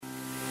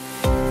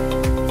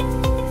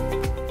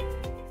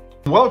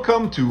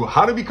Welcome to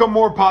How to Become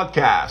More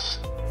podcast.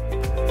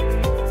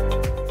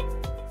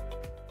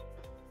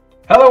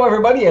 Hello,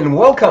 everybody, and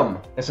welcome.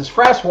 This is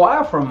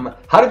Francois from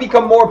How to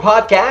Become More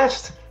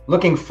podcast.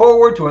 Looking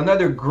forward to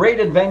another great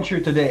adventure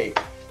today.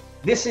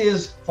 This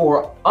is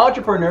for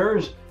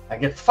entrepreneurs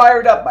that get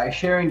fired up by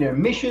sharing their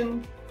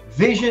mission,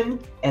 vision,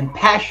 and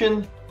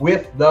passion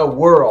with the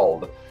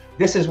world.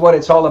 This is what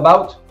it's all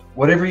about.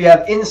 Whatever you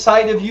have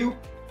inside of you,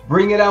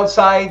 bring it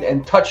outside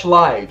and touch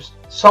lives.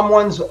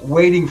 Someone's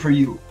waiting for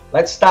you.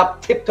 Let's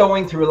stop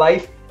tiptoeing through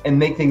life and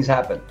make things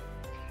happen.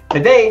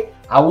 Today,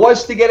 I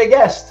was to get a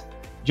guest,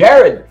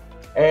 Jarrod.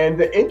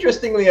 And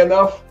interestingly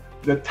enough,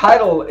 the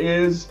title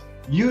is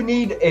You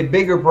Need a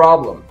Bigger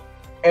Problem.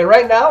 And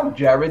right now,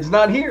 Jarrod's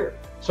not here.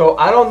 So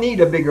I don't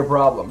need a bigger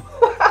problem.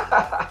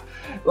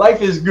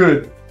 Life is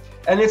good.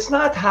 And it's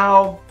not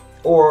how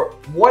or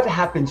what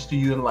happens to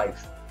you in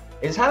life.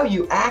 It's how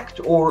you act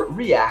or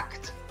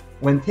react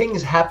when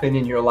things happen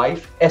in your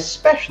life,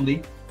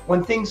 especially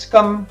when things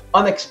come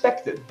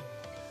unexpected.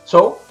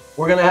 So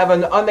we're going to have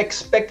an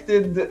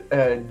unexpected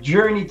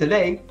journey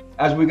today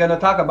as we're going to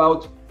talk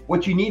about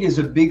what you need is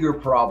a bigger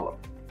problem.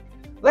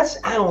 Let's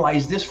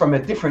analyze this from a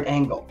different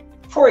angle.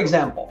 For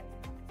example,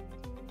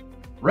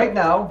 right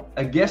now,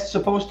 a guest's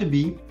supposed to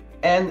be,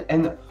 and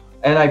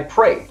I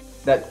pray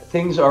that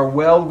things are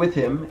well with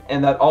him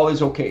and that all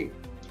is okay.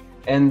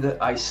 And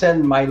I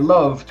send my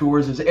love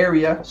towards this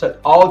area so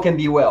that all can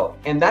be well.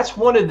 And that's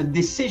one of the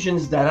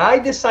decisions that I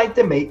decide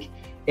to make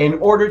in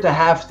order to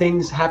have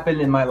things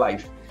happen in my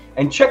life.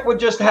 And check what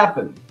just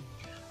happened.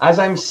 As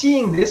I'm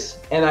seeing this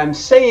and I'm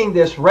saying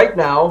this right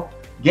now,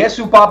 guess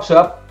who pops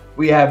up?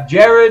 We have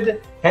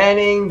Jarrod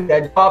Haning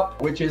that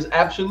popped, which is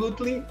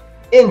absolutely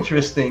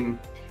interesting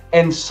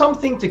and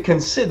something to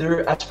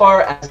consider as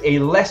far as a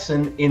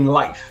lesson in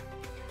life.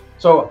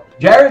 So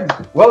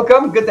Jarrod,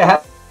 welcome. Good to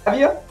have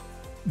you.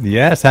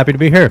 Yes, happy to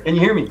be here. Can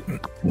you hear me?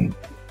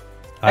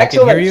 I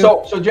Excellent. can hear you.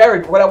 So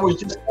Jarrod, what I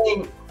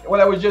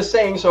was just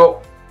saying,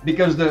 so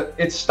because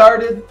it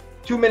started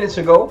 2 minutes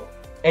ago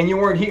and you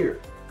weren't here.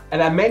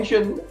 And I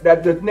mentioned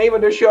that the name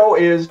of the show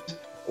is,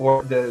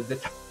 or the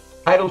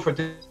title for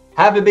today,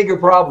 Have a Bigger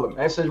Problem.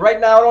 And I said, right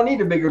now I don't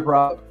need a bigger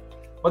problem.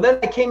 But then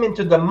I came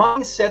into the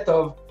mindset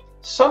of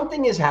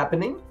something is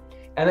happening,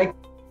 and I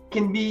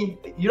can be,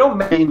 you don't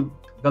mean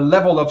the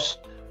level of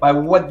by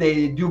what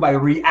they do by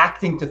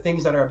reacting to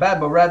things that are bad,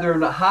 but rather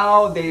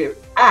how they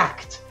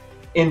act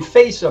in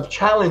face of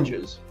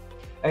challenges.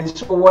 And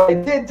so what I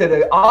did to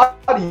the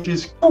audience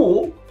is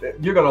cool.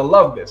 You're going to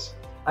love this.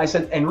 I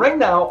said, and right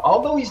now,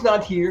 although he's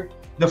not here,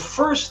 the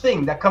first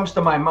thing that comes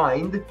to my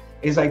mind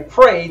is I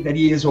pray that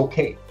he is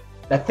okay,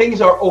 that things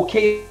are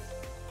okay in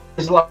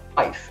his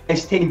life,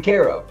 is taken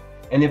care of.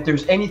 And if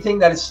there's anything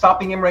that is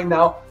stopping him right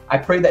now, I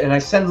pray that, and I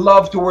send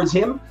love towards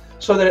him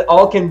so that it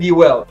all can be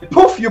well.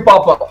 Poof, you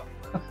pop up.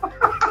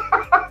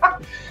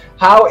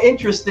 How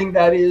interesting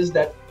that is,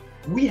 that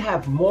we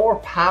have more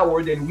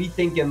power than we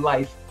think in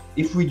life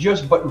if we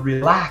just but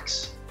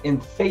relax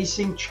in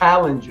facing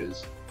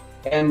challenges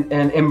and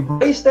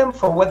embrace them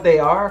for what they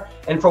are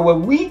and for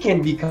what we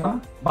can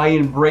become by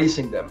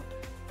embracing them.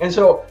 And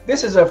so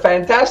this is a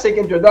fantastic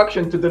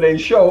introduction to today's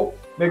show,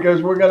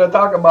 because we're going to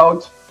talk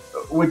about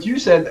what you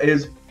said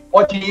is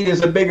what you need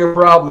is a bigger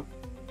problem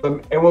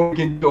and what we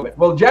can do it.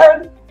 Well,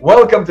 Jarrod,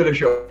 welcome to the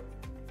show.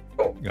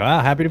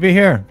 Happy to be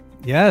here.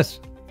 Yes.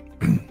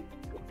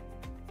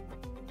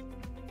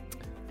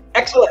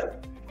 Excellent.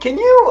 Can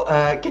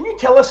you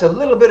tell us a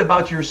little bit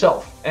about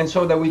yourself, and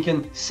so that we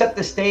can set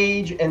the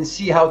stage and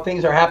see how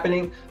things are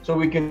happening, so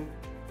we can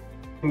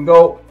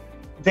go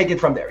take it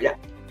from there? Yeah.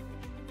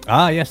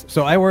 Yes.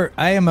 So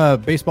I am a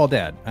baseball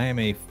dad. I am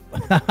a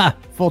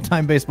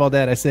full-time baseball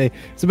dad. I say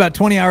it's about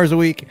 20 hours a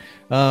week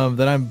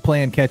that I'm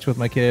playing catch with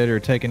my kid, or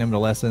taking him to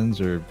lessons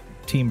or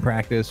team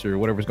practice or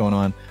whatever's going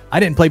on.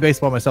 I didn't play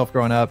baseball myself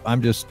growing up.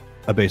 I'm just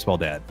a baseball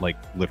dad, like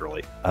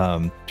literally.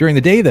 During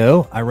the day,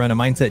 though, I run a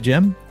mindset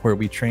gym where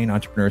we train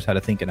entrepreneurs how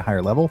to think at a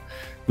higher level.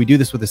 We do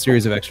this with a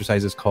series of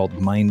exercises called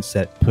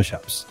mindset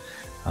push-ups.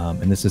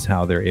 And this is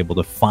how they're able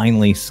to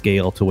finally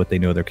scale to what they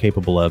know they're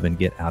capable of and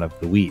get out of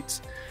the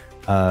weeds.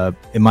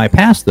 In my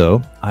past,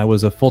 though, I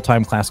was a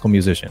full-time classical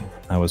musician.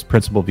 I was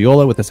principal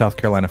viola with the South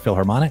Carolina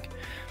Philharmonic.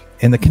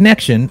 And the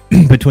connection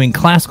between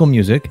classical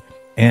music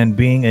and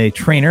being a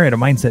trainer at a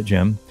mindset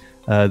gym,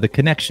 the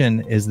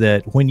connection is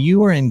that when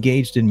you are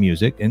engaged in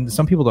music, and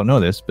some people don't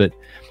know this, but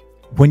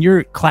when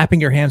you're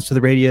clapping your hands to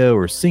the radio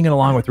or singing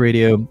along with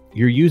radio,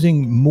 you're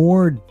using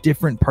more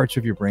different parts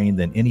of your brain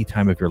than any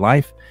time of your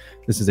life.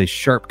 This is a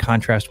sharp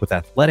contrast with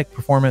athletic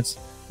performance,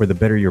 where the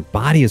better your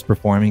body is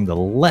performing, the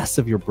less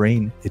of your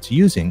brain it's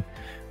using.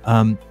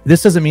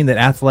 This doesn't mean that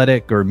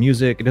athletic or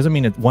music, it doesn't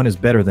mean that one is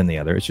better than the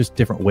other. It's just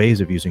different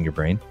ways of using your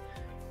brain.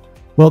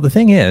 Well, the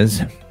thing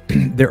is,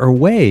 there are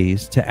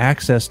ways to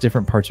access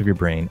different parts of your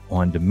brain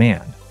on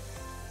demand.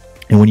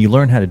 And when you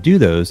learn how to do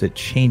those, it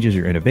changes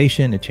your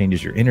innovation, it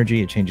changes your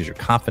energy, it changes your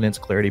confidence,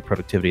 clarity,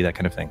 productivity, that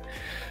kind of thing.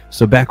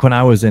 So back when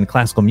I was in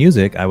classical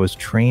music, I was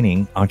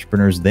training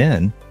entrepreneurs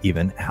then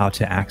even how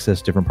to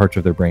access different parts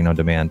of their brain on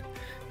demand.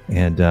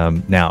 And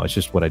now it's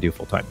just what I do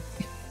full time.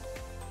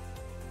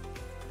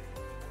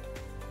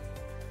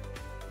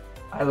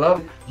 I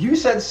love it. You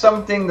said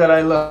something that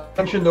I love.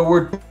 You mentioned the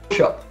word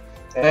push-up.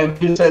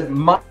 And you said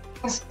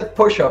mindset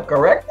push-up,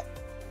 correct?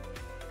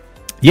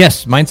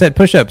 Yes, mindset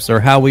push-ups are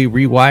how we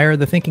rewire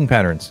the thinking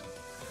patterns.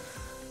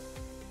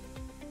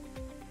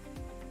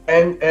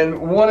 And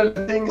one of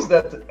the things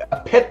that a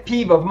pet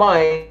peeve of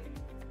mine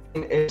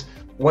is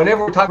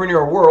whenever we're talking in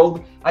our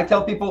world, I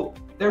tell people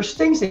there's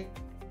things that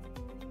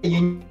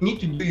you need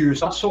to do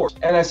yourself source.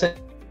 And I said,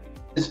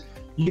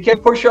 you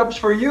can't push-ups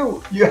for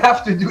you. You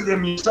have to do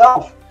them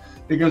yourself.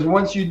 Because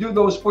once you do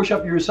those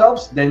push-ups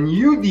yourselves, then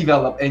you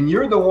develop and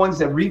you're the ones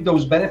that reap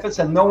those benefits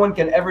and no one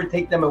can ever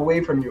take them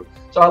away from you.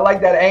 So I like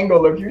that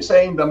angle of you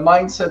saying the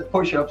mindset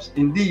push-ups.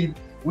 Indeed,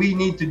 we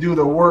need to do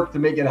the work to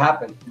make it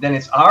happen. Then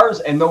it's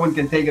ours and no one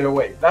can take it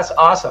away. That's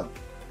awesome.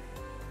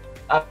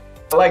 I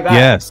like that.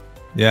 Yes.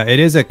 Yeah, it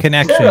is a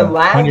connection. Is there a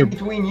lag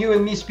between you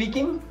and me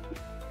speaking?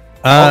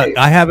 Okay.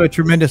 I have a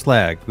tremendous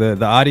lag.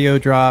 The audio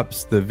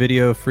drops, the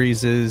video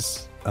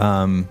freezes.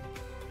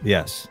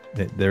 Yes,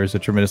 there's a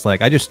tremendous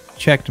lag. I just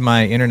checked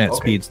my internet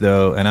speeds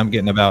though, and I'm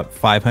getting about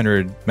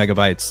 500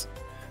 megabytes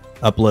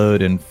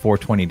upload and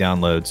 420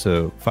 download.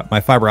 So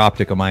my fiber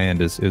optic on my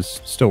end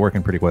is still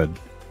working pretty good.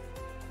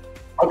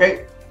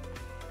 Okay.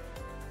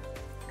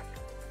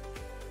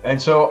 And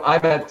so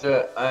I'm at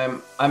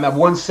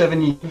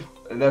 170.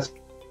 That's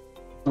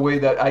the way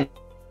that I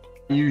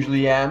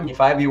usually am.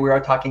 If I we are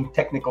talking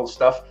technical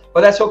stuff,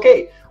 but that's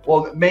okay.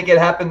 We'll make it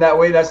happen that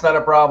way. That's not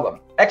a problem.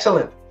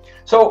 Excellent.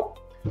 So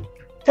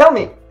tell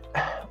me,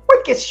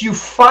 what gets you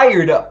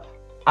fired up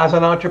as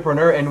an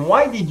entrepreneur, and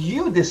why did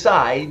you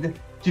decide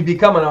to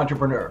become an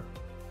entrepreneur?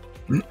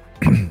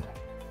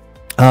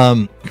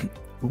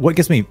 What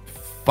gets me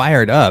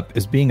fired up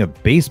is being a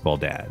baseball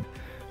dad.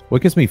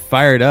 What gets me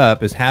fired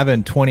up is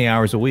having 20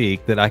 hours a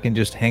week that I can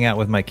just hang out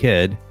with my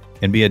kid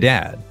and be a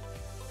dad.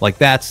 Like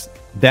that's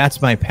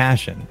my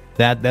passion.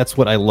 That's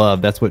what I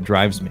love. That's what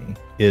drives me,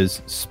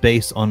 is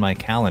space on my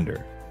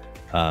calendar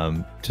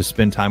to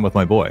spend time with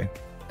my boy.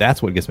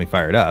 That's what gets me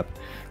fired up.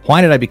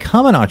 Why did I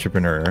become an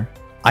entrepreneur?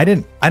 I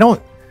don't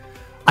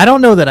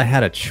know that I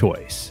had a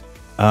choice.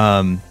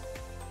 And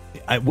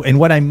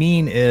what I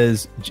mean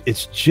is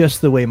it's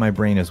just the way my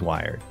brain is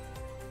wired.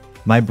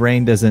 My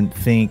brain doesn't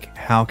think,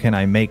 how can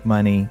I make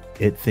money?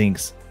 It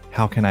thinks,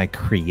 how can I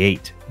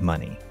create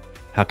money?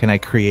 How can I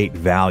create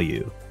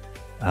value?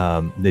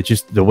 It's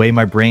just the way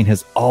my brain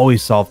has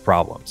always solved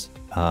problems.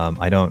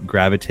 I don't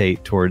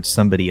gravitate towards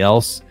somebody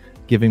else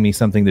giving me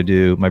something to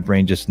do. My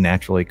brain just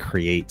naturally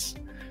creates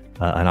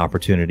an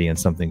opportunity and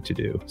something to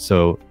do.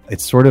 So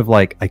it's sort of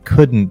like I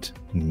couldn't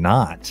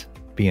not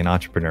be an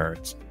entrepreneur.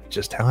 It's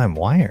just how I'm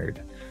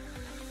wired.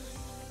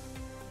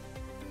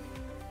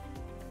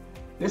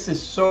 This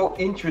is so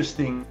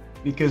interesting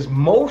because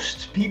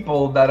most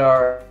people that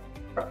are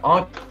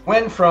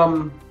went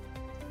from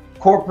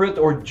corporate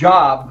or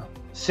job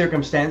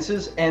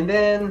circumstances and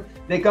then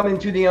they come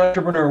into the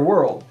entrepreneur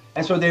world.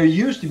 And so they're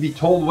used to be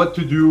told what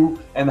to do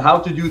and how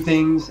to do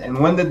things and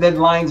when the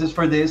deadlines is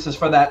for this, is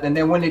for that. And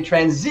then when they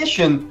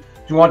transition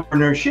to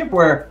entrepreneurship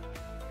where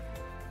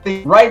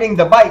they're riding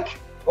the bike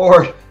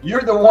or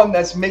you're the one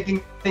that's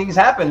making things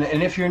happen.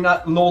 And if you're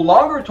no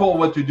longer told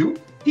what to do,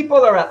 people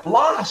are at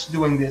loss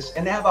doing this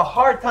and they have a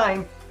hard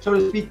time, so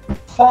to speak,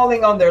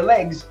 falling on their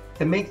legs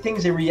to make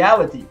things a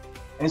reality.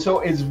 And so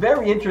it's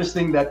very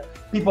interesting that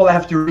people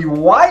have to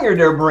rewire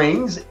their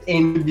brains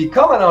and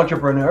become an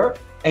entrepreneur.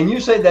 And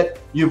you say that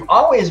you've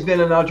always been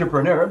an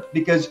entrepreneur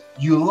because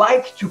you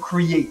like to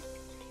create.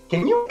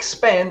 Can you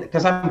expand?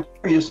 Because I'm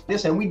curious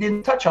this, and we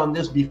didn't touch on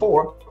this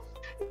before.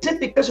 Is it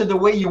because of the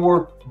way you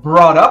were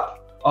brought up,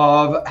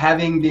 of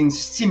having been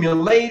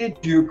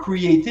stimulated to your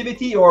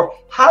creativity, or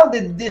how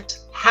did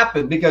this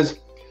happen? Because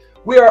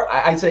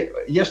I'd say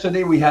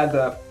yesterday we had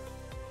a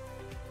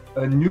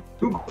new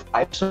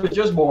guy, so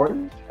just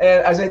born,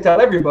 and as I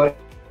tell everybody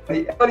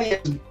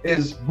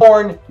is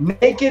born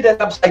naked and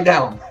upside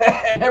down,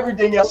 and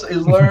everything else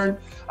is learned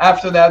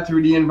after that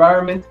through the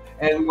environment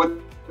and what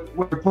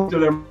put to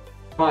their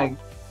mind.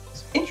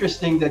 It's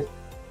interesting that you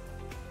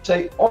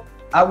say, "Oh,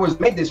 I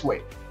was made this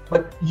way,"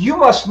 but you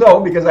must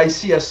know, because I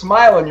see a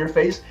smile on your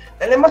face,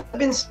 that it must have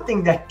been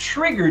something that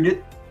triggered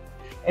it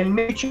and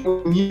made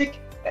you music.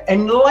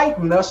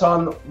 Enlighten us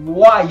on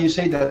why you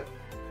say that.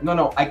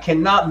 No, I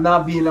cannot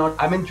not be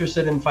I'm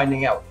interested in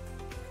finding out.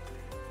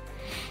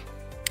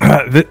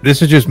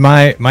 This is just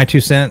my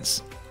 2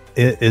 cents,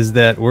 is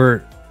that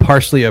we're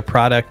partially a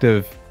product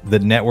of the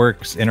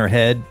networks in our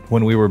head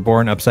when we were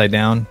born upside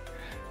down.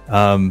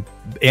 And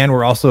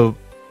we're also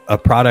a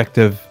product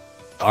of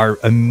our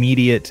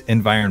immediate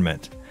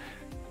environment.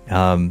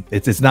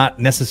 It's not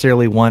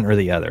necessarily one or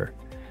the other.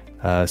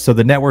 So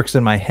the networks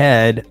in my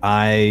head,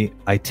 I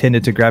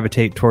tended to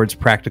gravitate towards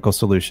practical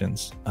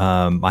solutions.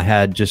 I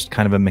had just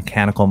kind of a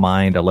mechanical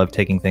mind. I love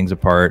taking things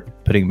apart,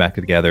 putting them back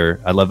together.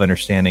 I love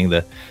understanding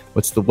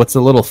what's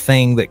the little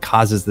thing that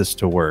causes this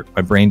to work.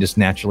 My brain just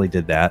naturally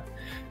did that.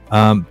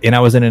 And I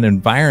was in an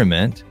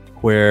environment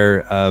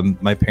where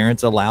my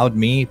parents allowed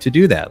me to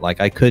do that. Like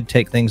I could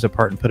take things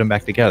apart and put them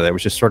back together. That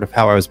was just sort of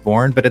how I was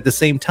born. But at the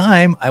same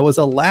time, I was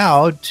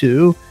allowed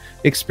to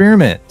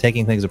experiment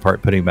taking things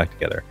apart, putting them back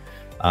together.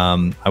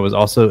 I was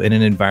also in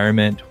an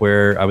environment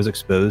where I was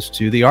exposed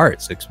to the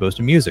arts, exposed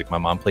to music. My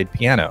mom played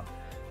piano.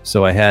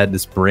 So I had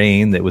this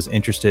brain that was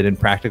interested in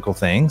practical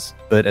things.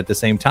 But at the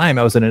same time,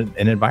 I was in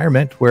an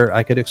environment where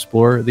I could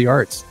explore the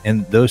arts,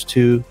 and those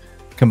two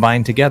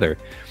combined together.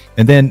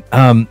 And then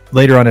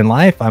later on in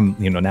life, I'm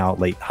now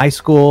late high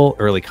school,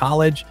 early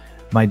college.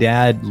 My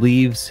dad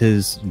leaves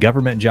his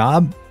government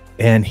job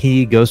and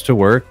he goes to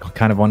work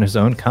kind of on his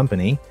own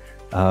company,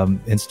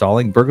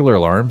 installing burglar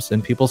alarms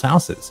in people's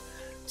houses.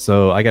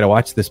 So I got to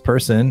watch this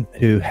person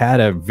who had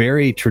a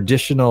very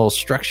traditional,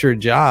 structured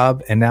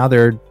job, and now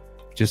they're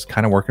just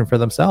kind of working for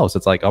themselves.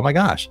 It's like, oh my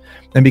gosh.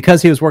 And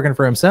because he was working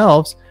for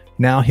himself,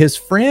 now his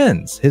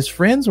friends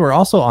were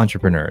also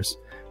entrepreneurs.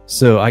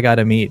 So I got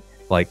to meet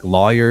like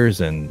lawyers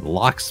and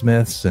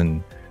locksmiths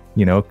and,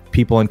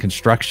 people in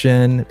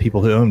construction,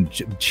 people who own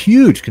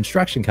huge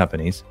construction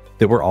companies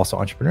that were also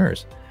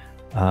entrepreneurs.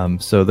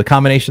 So the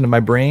combination of my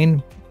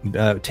brain,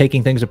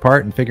 taking things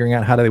apart and figuring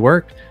out how they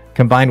work,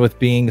 combined with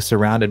being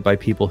surrounded by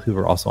people who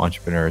were also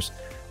entrepreneurs,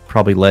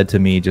 probably led to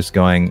me just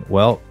going,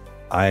 well,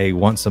 I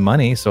want some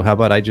money, so how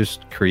about I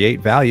just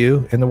create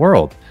value in the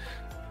world?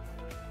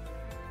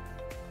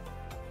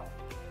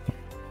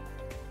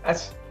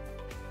 That's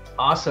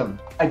awesome.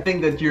 I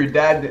think that your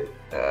dad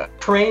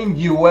trained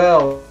you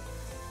well.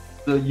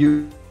 So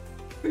you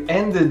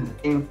ended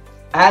in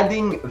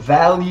adding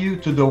value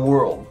to the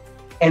world.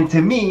 And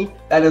to me,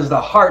 that is the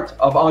heart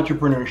of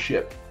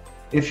entrepreneurship.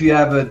 If you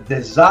have a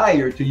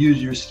desire to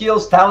use your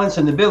skills, talents,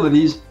 and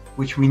abilities,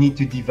 which we need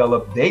to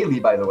develop daily,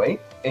 by the way,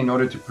 in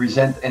order to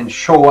present and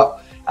show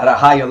up at a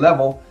higher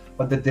level,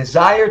 but the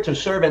desire to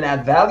serve and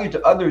add value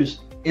to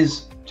others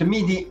is, to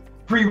me, the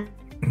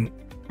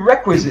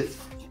prerequisite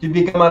to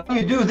become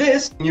you do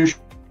this, and you show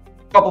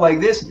up like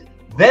this,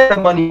 then the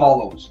money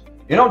follows.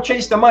 You don't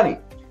chase the money,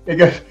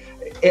 because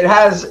it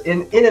has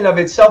in and of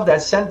itself,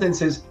 that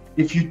sentence is,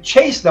 if you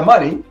chase the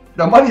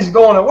money's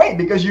going away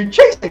because you're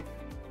chasing.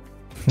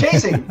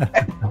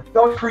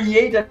 Don't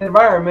create an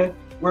environment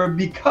where,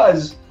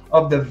 because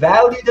of the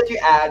value that you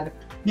add,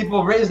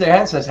 people raise their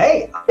hands and says,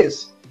 hey,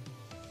 this,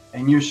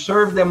 and you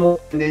serve them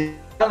and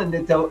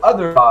they tell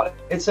others about it.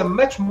 It's a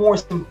much more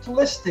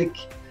simplistic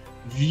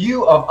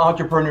view of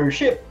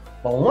entrepreneurship,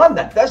 but one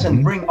that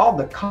doesn't bring all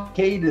the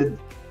complicated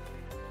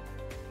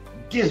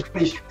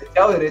gizmos to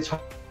tell it. It's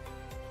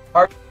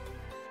hard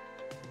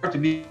to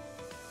be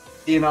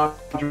an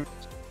entrepreneur.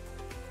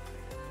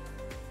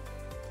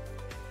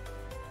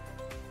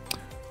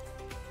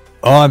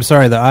 Oh, I'm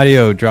sorry. The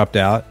audio dropped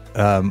out.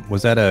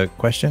 Was that a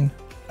question?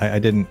 I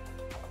didn't.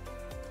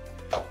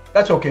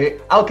 That's okay.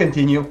 I'll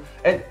continue.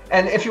 And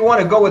if you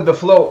want to go with the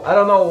flow, I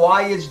don't know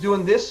why it's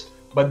doing this,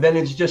 but then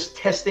it's just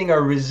testing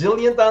our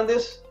resilience on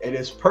this. It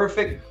is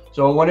perfect.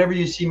 So whenever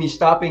you see me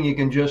stopping, you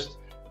can just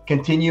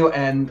continue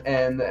and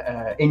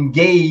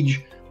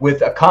engage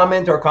with a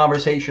comment or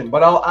conversation.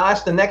 But I'll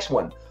ask the next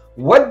one.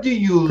 What do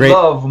you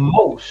love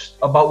most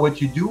about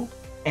what you do,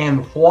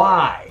 and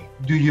why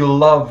do you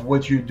love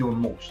what you do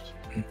most?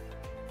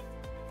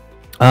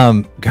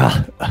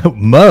 God,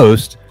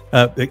 most.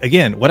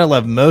 Again, what I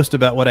love most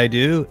about what I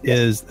do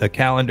is a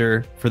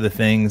calendar for the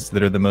things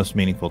that are the most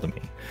meaningful to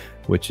me,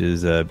 which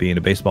is being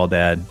a baseball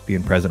dad,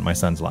 being present in my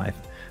son's life.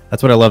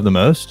 That's what I love the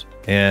most.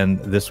 And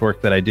this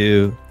work that I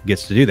do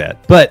gets to do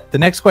that. But the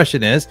next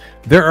question is,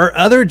 there are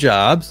other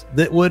jobs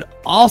that would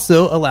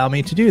also allow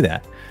me to do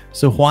that.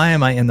 So why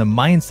am I in the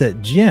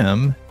mindset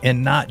gym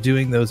and not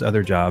doing those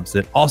other jobs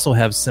that also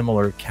have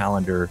similar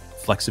calendar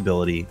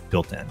flexibility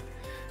built in?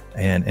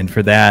 And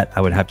for that,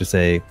 I would have to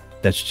say,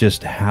 that's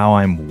just how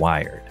I'm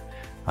wired.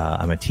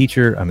 I'm a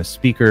teacher, I'm a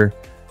speaker.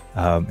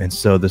 And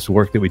so this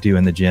work that we do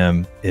in the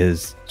gym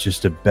is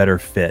just a better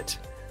fit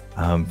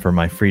for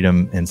my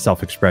freedom and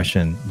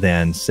self-expression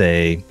than,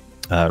 say,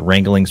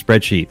 wrangling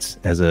spreadsheets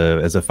as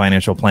a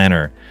financial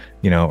planner,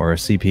 or a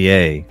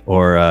CPA,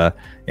 or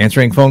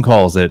answering phone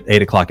calls at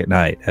 8 o'clock at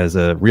night as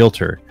a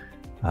realtor.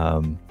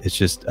 It's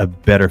just a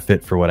better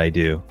fit for what I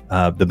do.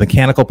 The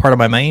mechanical part of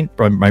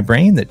my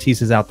brain that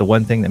teases out the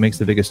one thing that makes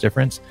the biggest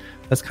difference,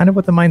 that's kind of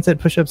what the mindset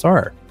push-ups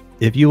are.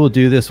 If you will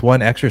do this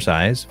one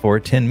exercise for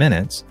 10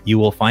 minutes, you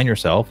will find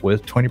yourself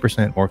with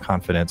 20% more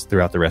confidence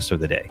throughout the rest of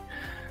the day.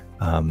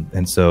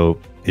 And so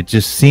it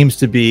just seems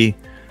to be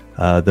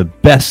the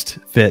best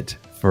fit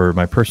for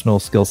my personal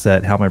skill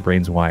set, how my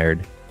brain's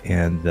wired,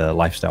 and the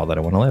lifestyle that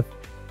I want to live.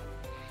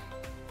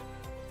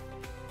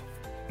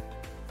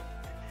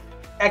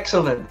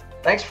 Excellent.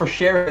 Thanks for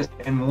sharing.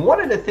 And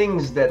one of the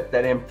things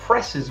that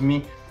impresses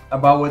me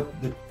about what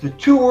the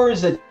two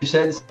words that you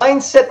said is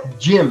mindset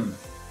gym.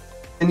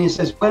 And he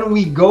says, when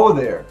we go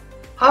there,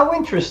 how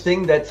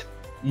interesting that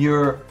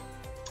you're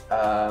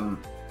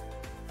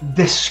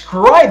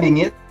describing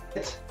it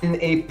in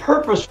a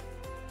purposeful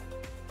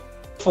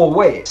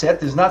way.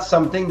 Set is not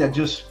something that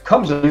just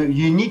comes.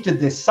 You need to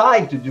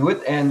decide to do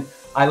it. And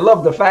I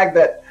love the fact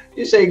that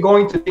you say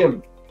going to the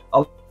gym.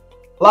 A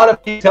A lot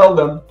of people tell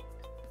them,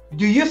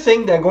 do you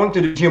think that going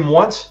to the gym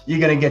once, you're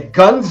going to get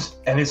guns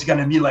and it's going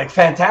to be like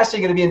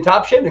fantastic, you're going to be in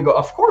top shape? They go,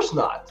 of course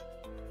not.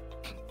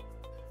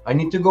 I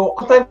need to go.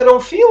 Sometimes I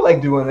don't feel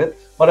like doing it,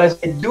 but as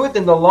I do it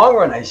in the long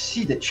run, I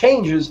see the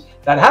changes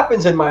that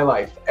happens in my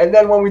life. And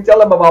then when we tell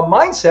them about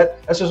mindset,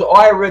 I says, oh,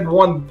 I read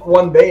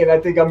one day and I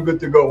think I'm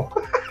good to go.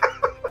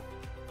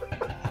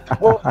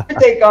 Well, your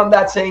take on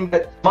that, saying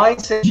that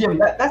mindset gym,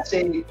 that's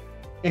a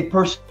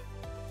perspective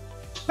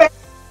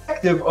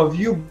of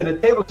you at a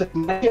table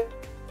sitting at the gym.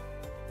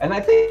 And I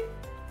think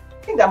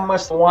that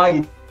must be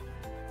why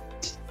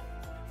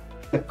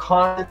the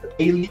content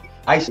daily,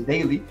 I say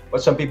daily,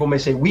 but some people may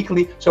say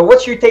weekly. So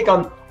what's your take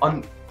on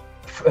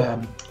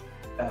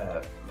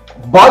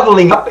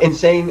bottling up and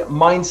saying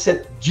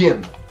mindset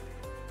gym?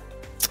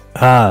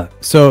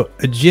 So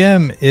a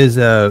gym is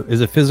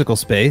a physical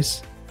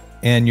space,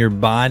 and your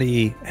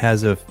body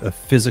has a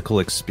physical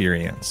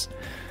experience.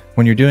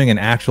 When you're doing an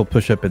actual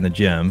push-up in the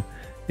gym,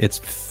 it's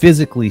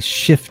physically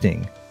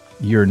shifting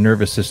your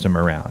nervous system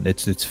around.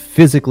 It's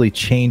physically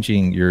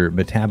changing your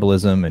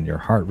metabolism and your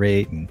heart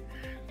rate, and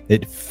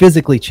it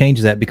physically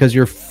changes that because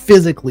you're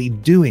physically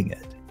doing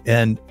it.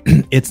 And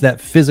it's that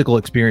physical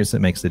experience that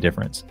makes the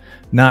difference.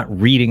 Not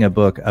reading a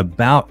book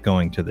about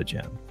going to the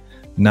gym,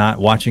 not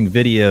watching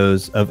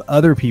videos of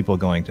other people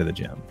going to the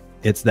gym.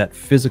 It's that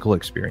physical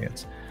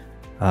experience.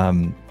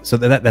 So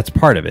that's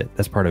part of it.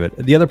 That's part of it.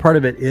 The other part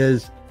of it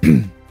is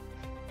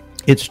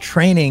it's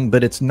training,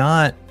 but it's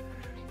not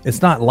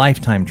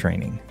lifetime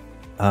training.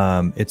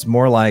 It's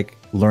more like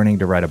learning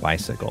to ride a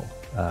bicycle.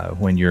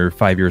 When you're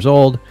 5 years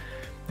old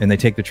and they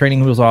take the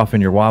training wheels off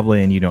and you're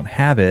wobbly and you don't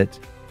have it,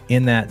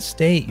 in that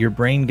state, your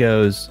brain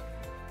goes,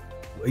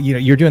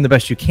 you're doing the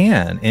best you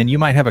can. And you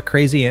might have a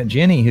crazy Aunt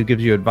Jenny who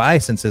gives you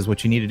advice and says,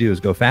 what you need to do is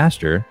go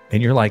faster.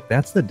 And you're like,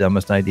 that's the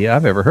dumbest idea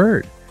I've ever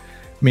heard.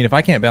 I mean, if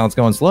I can't balance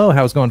going slow,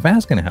 how is going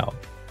fast going to help?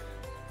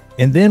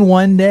 And then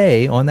one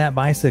day on that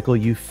bicycle,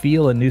 you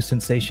feel a new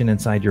sensation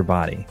inside your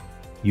body.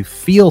 You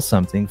feel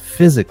something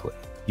physically.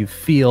 You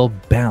feel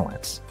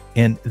balance.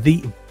 And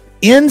the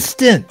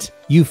instant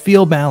you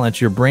feel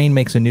balance, your brain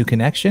makes a new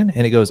connection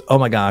and it goes, oh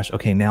my gosh,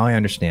 okay, now I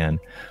understand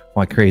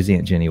why crazy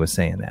Aunt Jenny was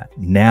saying that.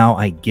 Now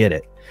I get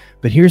it.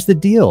 But here's the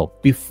deal.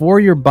 Before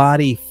your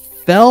body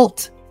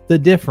felt the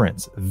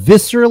difference,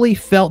 viscerally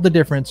felt the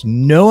difference,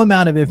 no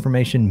amount of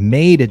information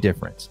made a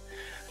difference.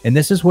 And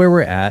this is where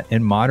we're at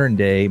in modern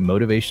day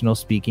motivational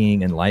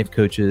speaking and life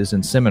coaches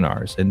and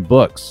seminars and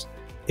books.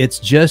 It's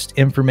just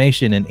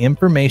information, and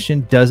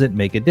information doesn't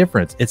make a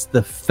difference. It's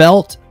the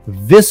felt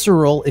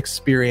visceral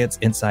experience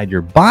inside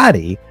your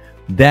body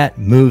that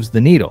moves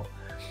the needle.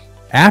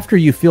 After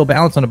you feel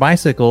balance on a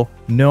bicycle,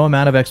 no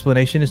amount of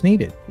explanation is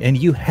needed. And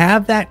you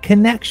have that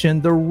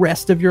connection the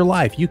rest of your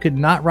life. You could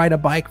not ride a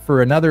bike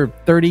for another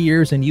 30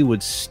 years and you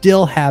would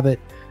still have it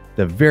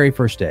the very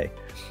first day.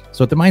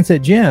 So at the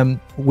Mindset Gym,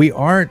 we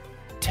aren't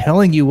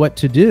telling you what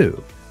to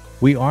do.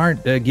 We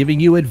aren't giving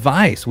you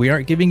advice. We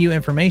aren't giving you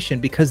information,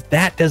 because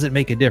that doesn't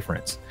make a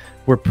difference.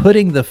 We're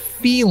putting the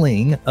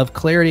feeling of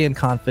clarity and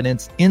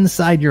confidence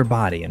inside your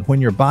body. And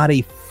when your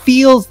body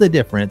feels the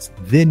difference,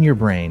 then your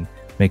brain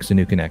makes a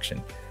new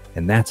connection.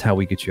 And that's how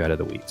we get you out of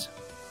the weeds.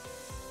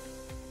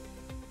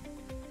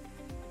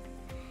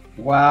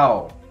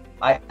 Wow.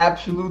 I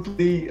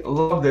absolutely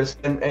love this.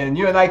 And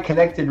you and I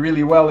connected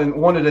really well. And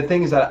one of the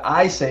things that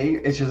I say,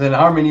 which is in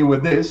harmony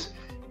with this,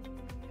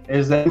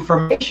 is that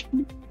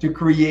information to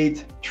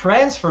create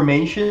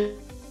transformation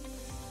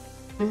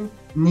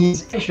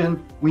needs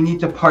action. We need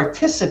to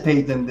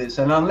participate in this.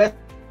 And unless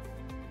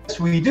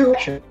we do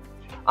action,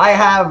 I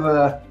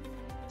have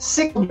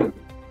 6 children,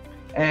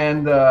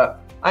 and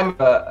I'm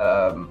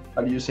how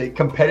do you say,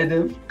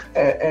 competitive,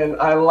 and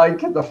I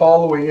like the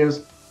following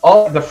is,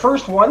 the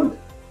first one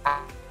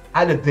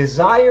had a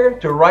desire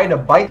to ride a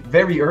bike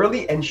very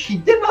early, and she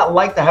did not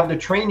like to have the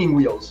training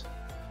wheels.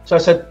 So I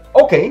said,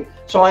 okay.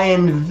 So I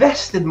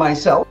invested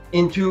myself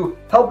into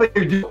helping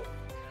her do it.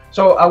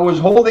 So I was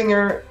holding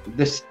her in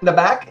the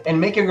back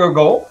and making her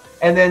go,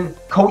 and then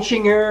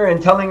coaching her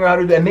and telling her how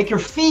to do, and make her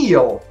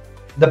feel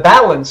the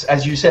balance,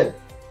 as you said.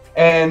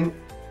 And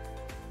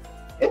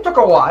it took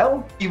a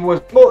while. It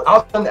was, well,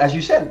 as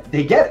you said,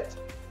 they get it.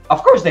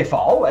 Of course they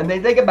fall and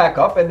they get back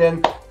up, and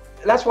then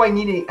that's why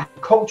needing a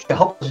coach to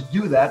help us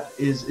do that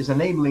is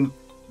enabling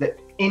the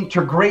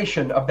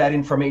integration of that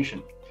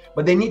information.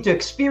 But they need to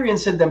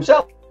experience it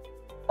themselves.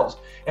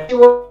 And she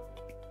was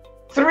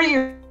 3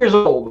 years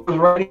old, was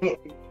riding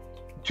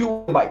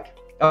a bike,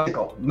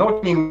 no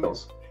training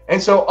wheels.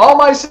 And so all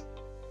my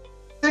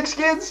 6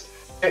 kids,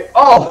 they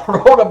all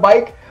rode a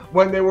bike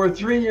when they were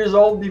 3 years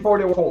old, before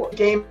they were 4.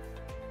 Came,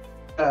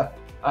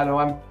 I know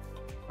I'm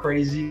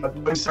crazy, but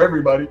it's for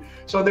everybody.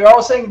 So they're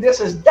all saying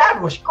this as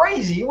Dad was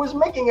crazy. He was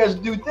making us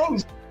do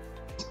things.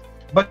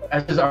 But I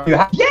said, are you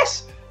happy?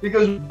 Yes,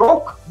 because we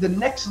broke the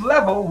next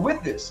level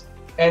with this.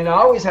 And I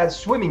always had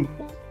swimming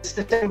pools. It's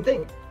the same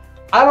thing.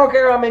 I don't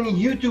care how many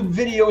YouTube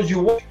videos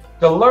you watch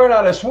to learn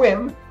how to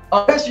swim,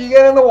 unless you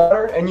get in the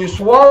water and you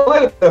swallow a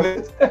little bit of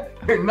it,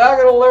 you're not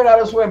going to learn how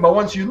to swim. But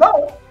once you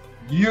know,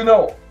 you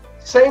know.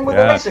 Same with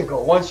the Yeah.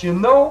 bicycle. Once you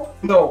know.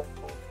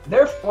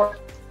 Therefore,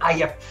 I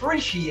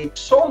appreciate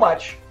so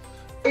much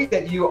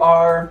that you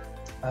are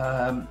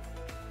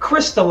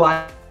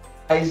crystallizing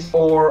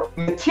or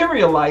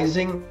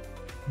materializing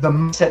the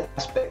mindset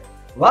aspect.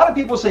 A lot of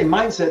people say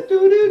mindset,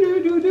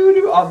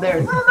 out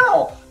there.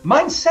 No.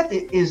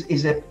 Mindset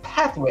is a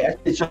pathway.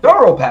 It's a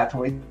neural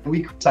pathway.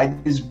 We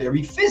decide is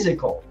very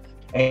physical.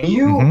 And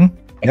you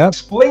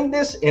explain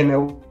this in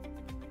a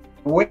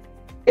way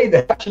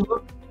that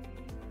actually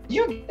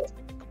you get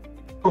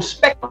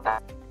perspective.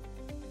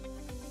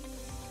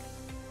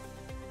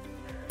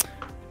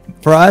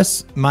 For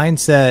us,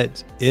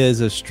 mindset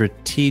is a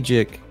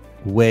strategic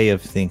way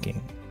of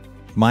thinking.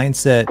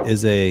 Mindset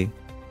is a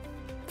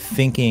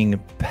thinking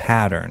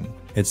pattern.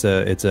 It's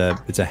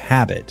a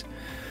habit.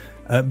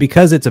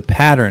 Because it's a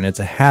pattern, it's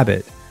a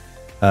habit,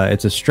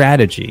 it's a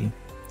strategy.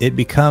 It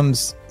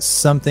becomes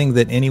something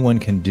that anyone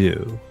can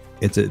do.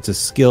 It's a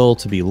skill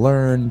to be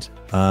learned,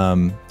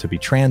 to be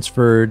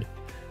transferred.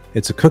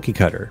 It's a cookie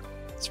cutter.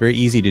 It's very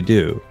easy to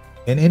do,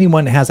 and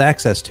anyone has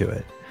access to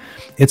it.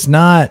 It's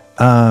not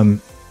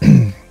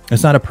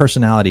it's not a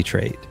personality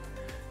trait.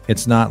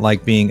 It's not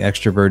like being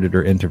extroverted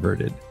or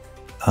introverted.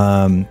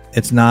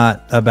 It's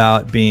not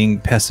about being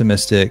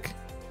pessimistic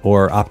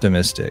or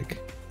optimistic.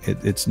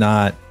 It's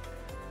not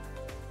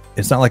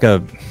like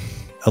a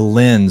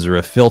lens or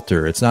a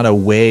filter. It's not a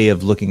way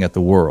of looking at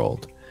the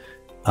world.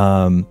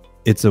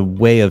 It's a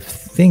way of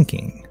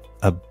thinking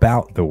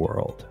about the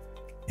world.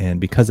 And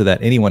because of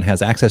that, anyone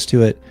has access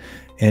to it.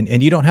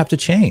 And you don't have to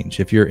change.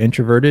 If you're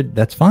introverted,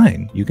 that's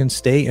fine. You can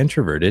stay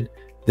introverted.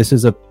 This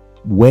is a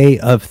way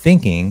of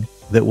thinking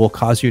that will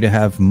cause you to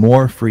have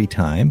more free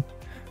time,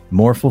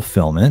 more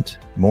fulfillment,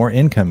 more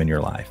income in your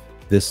life.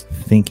 This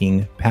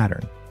thinking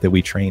pattern that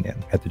we train in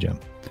at the gym.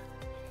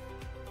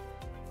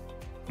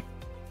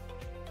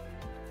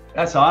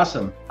 That's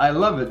awesome. I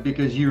love it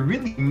because you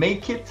really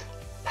make it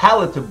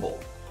palatable.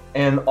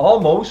 And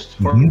almost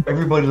for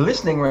everybody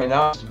listening right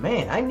now,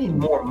 man, I need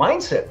more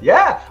mindset.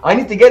 Yeah, I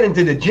need to get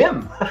into the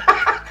gym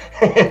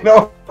in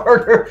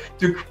order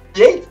to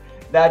create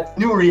that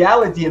new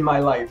reality in my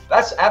life.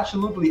 That's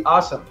absolutely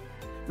awesome.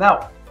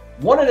 Now,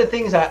 one of the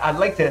things I'd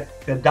like to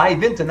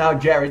dive into now,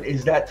 Jarrod,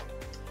 is that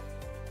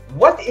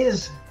what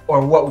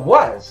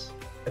was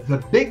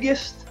the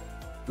biggest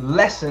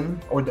lesson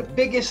or the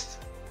biggest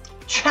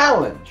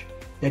challenge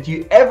that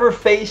you ever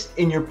faced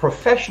in your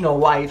professional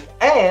life,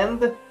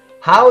 and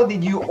how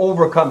did you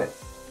overcome it?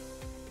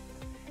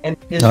 And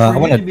is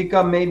for you to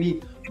become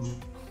maybe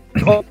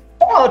all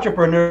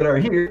entrepreneurs that are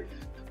here,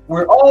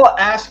 we're all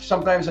asked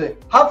sometimes,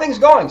 how things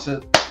going?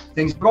 So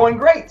things are going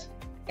great.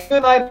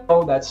 And I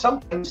know that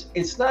sometimes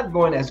it's not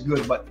going as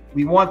good, but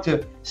we want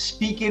to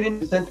speak it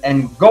instant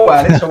and go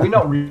at it so we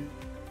don't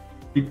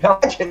repel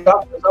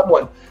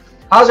someone.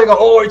 How's it go?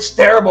 Oh, it's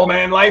terrible,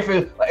 man. Life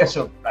is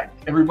so like,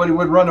 everybody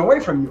would run away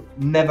from you.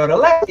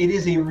 Nevertheless, it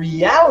is a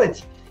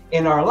reality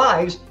in our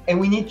lives, and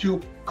we need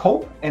to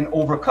cope and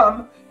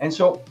overcome. And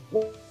so,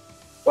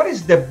 what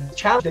is the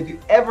challenge that you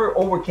ever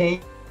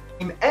overcame,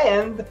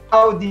 and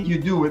how did you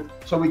do it?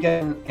 So we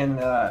can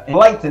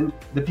enlighten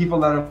the people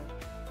that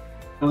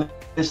are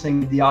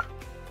listening to the audio.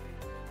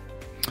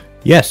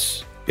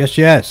 Yes.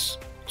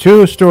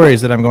 Two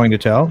stories that I'm going to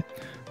tell.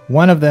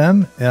 One of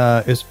them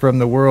is from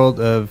the world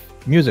of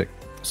music.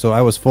 So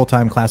I was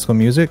full-time classical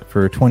music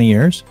for 20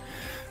 years,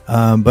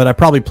 but I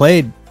probably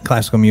played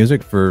classical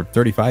music for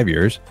 35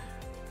 years.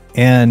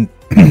 And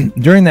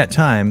during that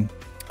time,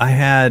 I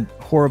had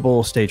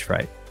horrible stage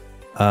fright.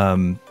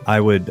 I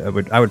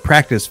would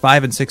practice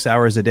 5 and 6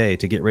 hours a day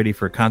to get ready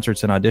for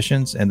concerts and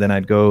auditions, and then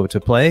I'd go to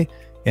play,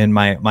 and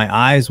my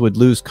eyes would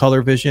lose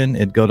color vision.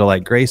 It'd go to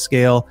like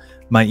grayscale.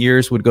 My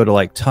ears would go to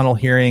like tunnel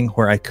hearing,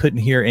 where I couldn't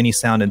hear any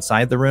sound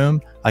inside the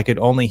room. I could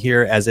only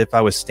hear as if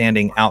I was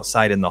standing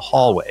outside in the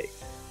hallway.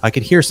 I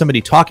could hear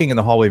somebody talking in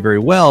the hallway very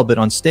well, but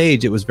on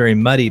stage it was very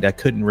muddied. I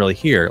couldn't really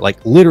hear.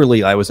 Like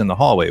literally, I was in the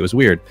hallway. It was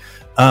weird.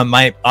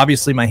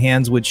 Obviously my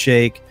hands would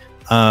shake.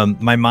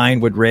 My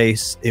mind would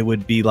race. It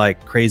would be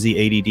like crazy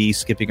ADD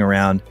skipping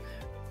around.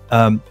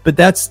 But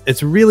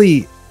it's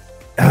really,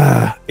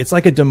 it's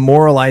like a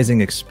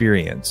demoralizing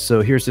experience.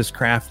 So here's this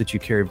craft that you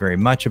care very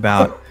much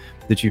about,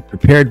 that you've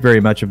prepared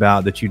very much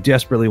about, that you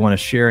desperately want to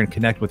share and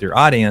connect with your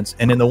audience.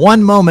 And in the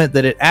one moment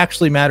that it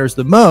actually matters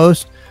the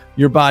most,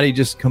 your body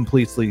just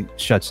completely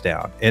shuts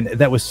down. And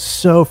that was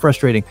so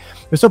frustrating.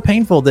 It was so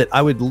painful that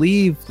I would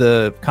leave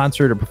the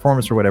concert or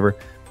performance or whatever.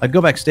 I'd go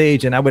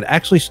backstage and I would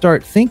actually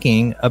start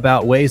thinking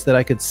about ways that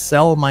I could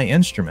sell my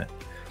instrument.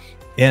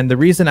 And the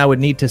reason I would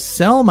need to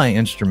sell my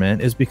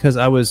instrument is because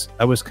I was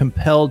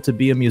compelled to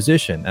be a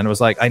musician. And I was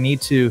like,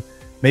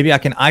 maybe I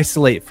can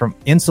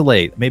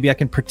insulate. Maybe I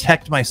can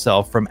protect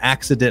myself from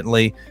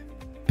accidentally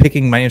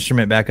picking my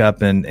instrument back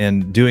up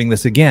and doing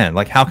this again.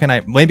 Like,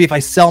 maybe if I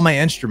sell my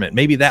instrument,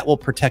 maybe that will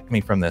protect me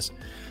from this.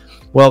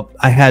 Well,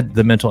 I had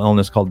the mental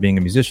illness called being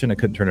a musician. I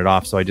couldn't turn it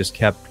off. So I just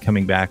kept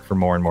coming back for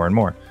more and more and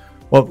more.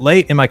 Well,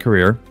 late in my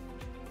career,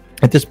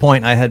 at this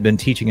point, I had been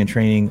teaching and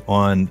training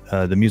on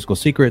the musical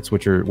secrets,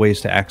 which are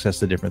ways to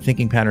access the different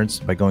thinking patterns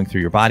by going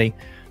through your body.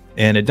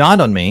 And it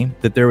dawned on me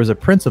that there was a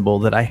principle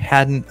that I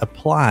hadn't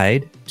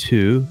applied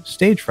to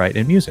stage fright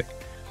in music.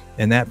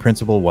 And that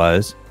principle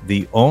was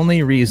the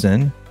only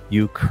reason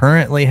you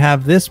currently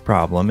have this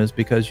problem is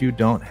because you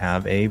don't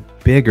have a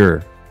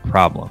bigger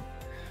problem.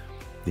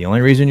 The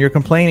only reason you're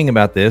complaining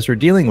about this or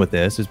dealing with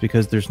this is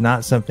because there's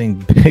not something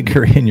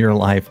bigger in your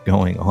life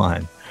going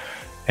on.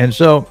 And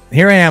so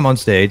here I am on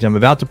stage, I'm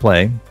about to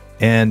play,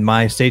 and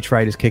my stage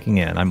fright is kicking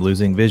in. I'm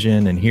losing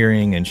vision and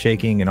hearing and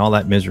shaking and all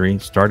that misery,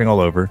 starting all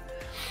over.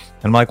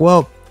 And I'm like,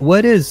 well,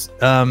 what is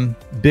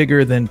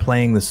bigger than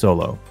playing the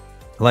solo?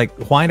 Like,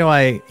 why do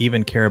I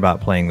even care about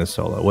playing the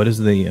solo? What is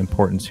the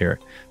importance here?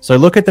 So I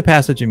look at the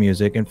passage of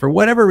music, and for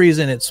whatever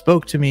reason, it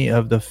spoke to me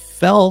of the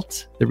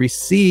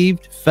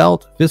received,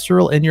 felt,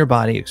 visceral in your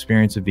body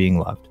experience of being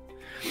loved.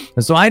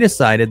 And so I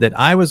decided that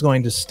I was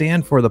going to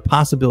stand for the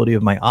possibility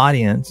of my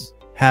audience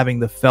having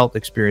the felt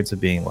experience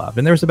of being loved.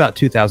 And there was about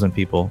 2,000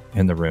 people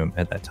in the room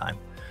at that time.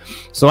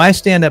 So I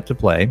stand up to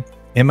play,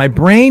 and my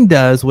brain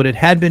does what it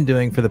had been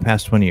doing for the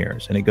past 20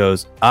 years. And it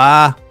goes,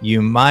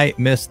 you might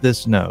miss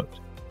this note.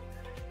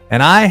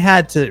 And I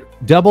had to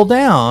double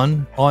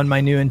down on my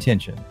new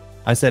intention.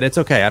 I said, it's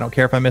okay. I don't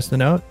care if I miss the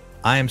note.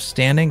 I am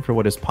standing for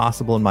what is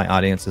possible in my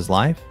audience's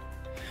life.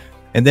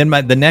 And then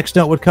the next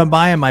note would come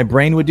by and my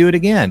brain would do it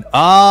again.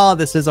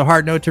 This is a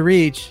hard note to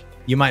reach.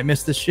 You might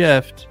miss the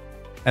shift.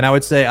 And I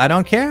would say, I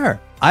don't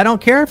care. I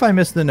don't care if I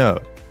miss the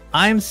note.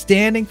 I'm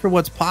standing for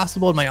what's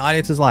possible in my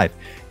audience's life.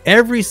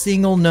 Every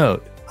single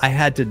note, I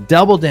had to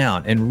double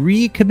down and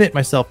recommit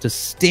myself to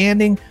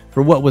standing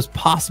for what was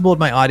possible in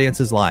my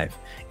audience's life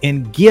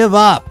and give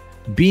up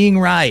being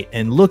right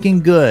and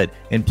looking good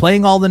and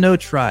playing all the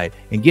notes right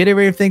and get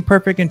everything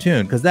perfect in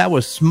tune, because that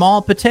was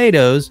small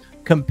potatoes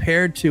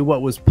compared to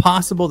what was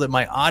possible that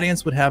my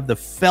audience would have the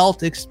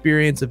felt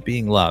experience of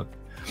being loved.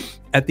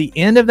 At the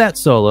end of that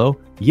solo,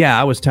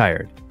 I was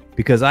tired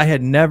because I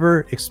had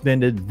never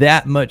expended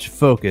that much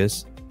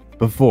focus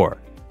before.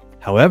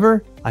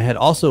 However, I had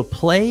also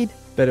played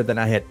better than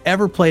I had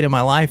ever played in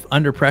my life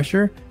under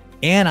pressure,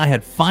 and I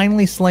had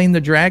finally slain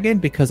the dragon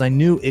because I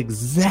knew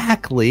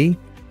exactly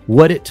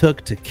what it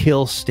took to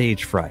kill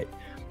stage fright.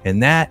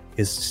 And that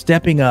is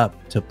stepping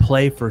up to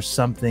play for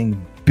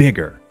something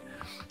bigger.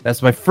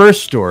 That's my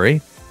first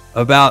story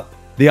about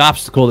the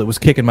obstacle that was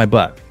kicking my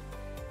butt.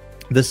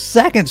 The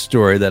second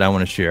story that I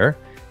want to share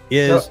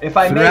is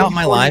throughout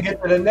my life.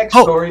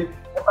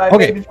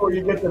 Before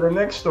you get to the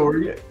next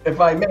story,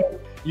 if I may,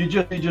 you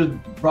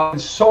just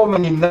brought so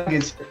many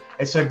nuggets.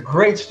 It's a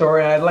great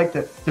story, and I'd like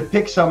to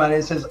pick some. And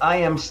it says, I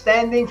am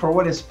standing for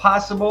what is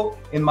possible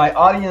in my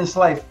audience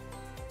life.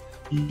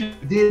 You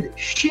did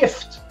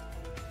shift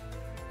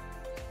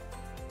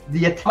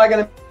the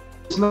antagonist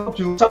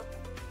to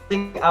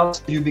something else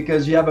to you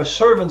because you have a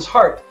servant's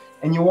heart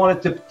and you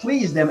wanted to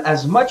please them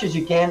as much as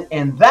you can,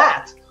 and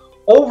that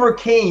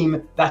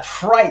overcame that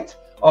fright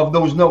of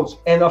those notes.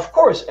 And of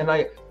course,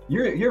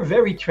 you're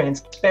very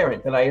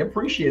transparent, and I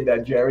appreciate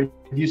that, Jarrod.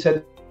 You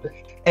said,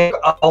 and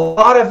a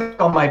lot of it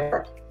on my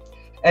part,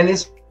 and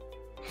it's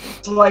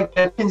like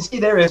you can see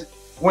there is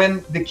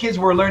when the kids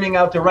were learning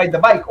how to ride the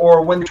bike,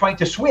 or when they're trying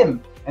to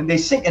swim and they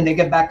sink and they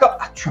get back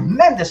up. A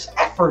tremendous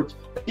effort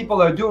that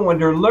people are doing when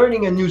they're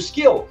learning a new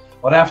skill.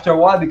 But after a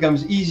while, it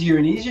becomes easier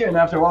and easier, and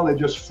after a while, they're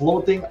just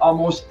floating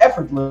almost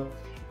effortlessly.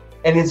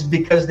 And it's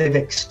because they've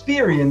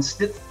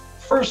experienced it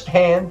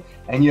firsthand,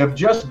 and you have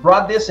just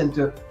brought this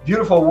into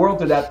beautiful world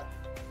to that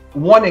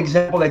one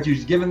example that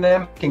you've given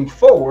them, looking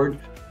forward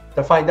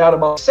to find out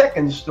about a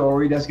second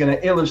story that's going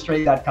to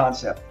illustrate that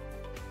concept.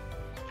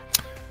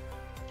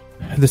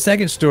 The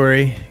second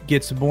story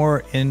gets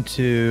more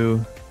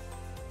into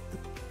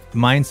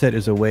mindset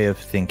as a way of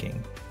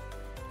thinking.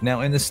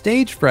 Now, in the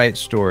stage fright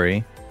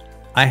story,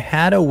 I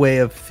had a way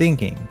of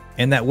thinking,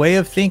 and that way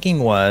of thinking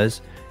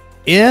was,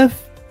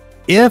 if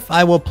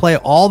I will play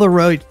all the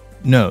right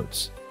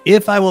notes,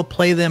 if I will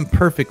play them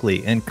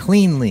perfectly and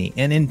cleanly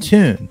and in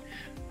tune,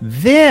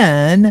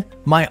 then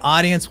my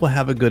audience will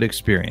have a good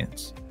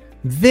experience.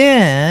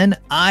 Then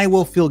I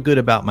will feel good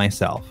about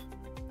myself.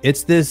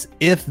 It's this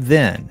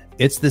if-then.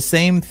 It's the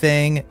same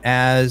thing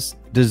as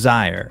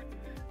desire.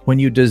 When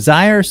you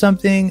desire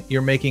something,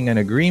 you're making an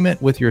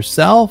agreement with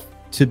yourself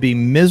to be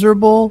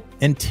miserable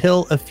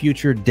until a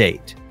future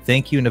date.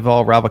 Thank you,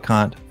 Naval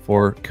Ravikant,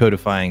 for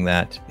codifying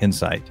that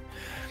insight.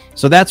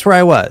 So that's where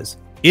I was.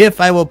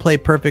 If I will play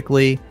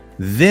perfectly,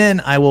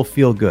 then I will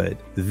feel good.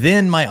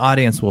 Then my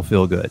audience will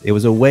feel good. It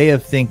was a way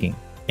of thinking.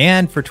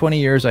 And for 20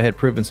 years, I had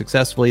proven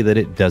successfully that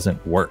it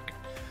doesn't work.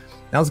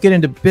 Now let's get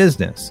into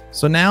business.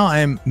 So now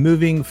I'm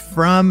moving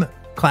from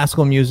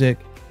classical music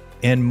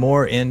and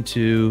more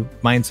into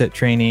mindset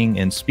training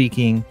and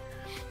speaking.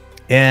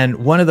 And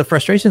one of the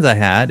frustrations I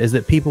had is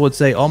that people would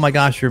say, oh my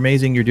gosh, you're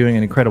amazing. You're doing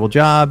an incredible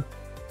job.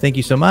 Thank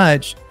you so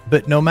much.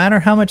 But no matter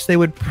how much they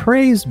would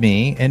praise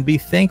me and be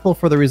thankful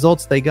for the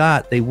results they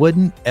got, they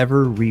wouldn't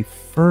ever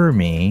refer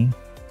me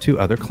to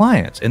other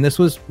clients. And this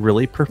was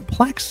really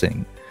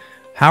perplexing.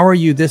 How are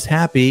you this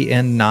happy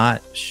and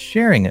not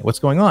sharing it? What's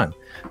going on?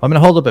 I'm going to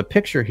hold up a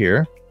picture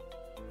here.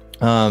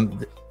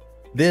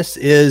 This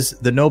is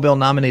the Nobel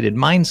nominated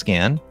mind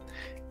scan.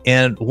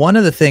 And one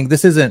of the things,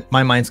 this isn't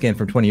my mind scan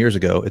from 20 years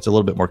ago. It's a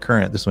little bit more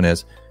current. This one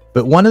is.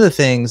 But one of the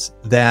things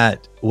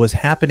that was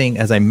happening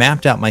as I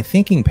mapped out my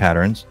thinking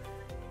patterns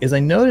is I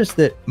noticed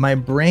that my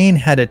brain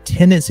had a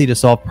tendency to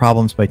solve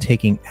problems by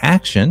taking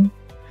action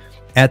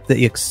at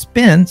the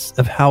expense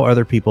of how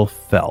other people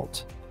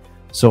felt.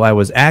 So I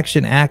was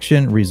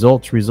action,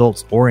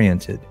 results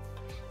oriented.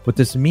 What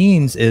this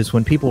means is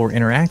when people were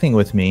interacting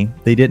with me,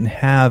 they didn't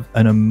have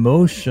an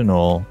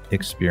emotional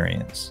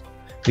experience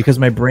because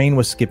my brain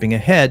was skipping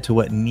ahead to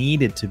what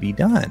needed to be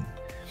done.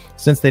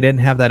 Since they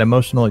didn't have that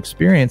emotional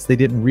experience, they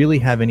didn't really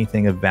have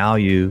anything of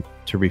value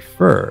to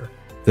refer.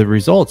 The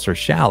results are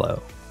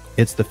shallow.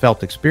 It's the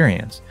felt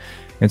experience.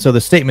 And so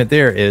the statement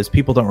there is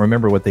people don't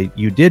remember what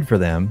you did for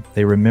them.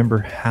 They remember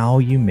how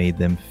you made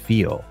them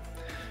feel.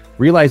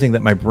 Realizing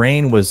that my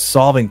brain was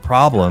solving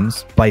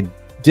problems by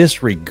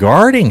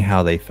disregarding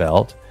how they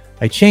felt,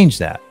 I changed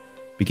that.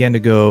 Began to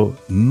go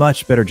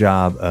much better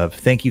job of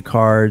thank you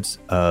cards,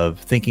 of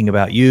thinking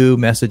about you,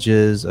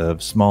 messages,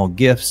 of small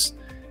gifts.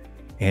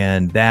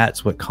 And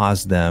that's what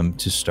caused them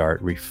to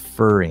start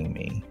referring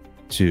me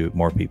to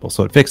more people.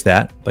 So it fixed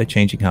that by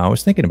changing how I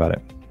was thinking about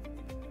it.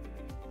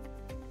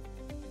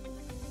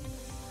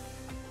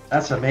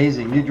 That's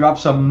amazing. You dropped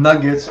some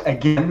nuggets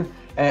again.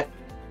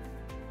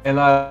 And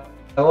I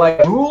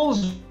like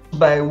rules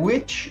by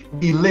which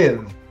we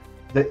live.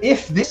 The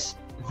if this,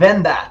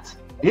 then that.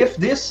 If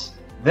this,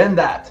 then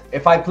that.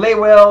 If I play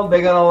well,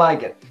 they're going to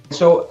like it.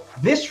 So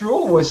this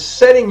rule was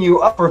setting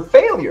you up for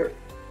failure.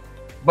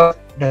 But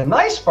the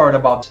nice part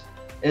about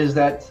it is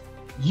that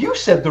you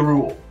set the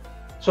rule.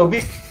 So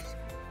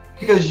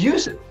because you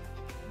set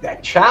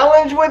that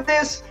challenge with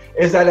this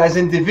is that as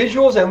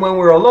individuals and when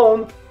we're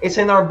alone, it's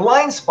in our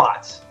blind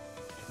spots.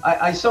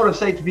 I sort of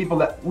say to people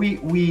that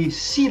we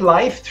see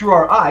life through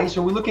our eyes,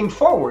 so we're looking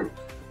forward.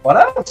 But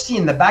I don't see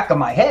in the back of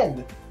my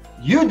head.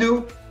 You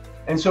do.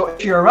 And so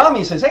if you're around me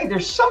and says, hey,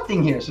 there's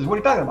something here. Says, what are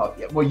you talking about?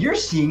 Yeah, well, you're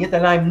seeing it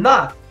and I'm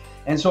not.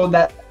 And so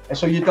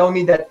you tell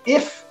me that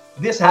if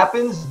this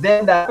happens,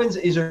 then that happens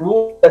is a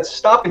rule that's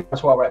stopping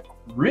us while we're at.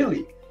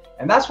 Really?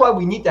 And that's why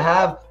we need to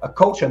have a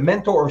coach, a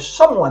mentor, or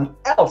someone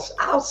else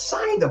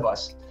outside of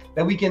us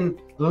that we can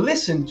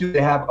listen to.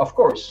 They have, of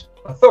course,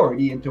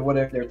 authority into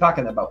whatever they're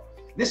talking about.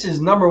 This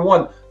is number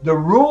one, the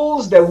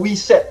rules that we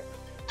set.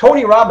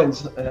 Tony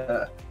Robbins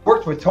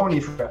worked with Tony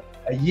for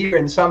a year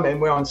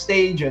and we're on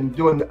stage and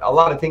doing a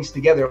lot of things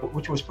together,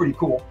 which was pretty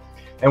cool.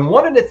 And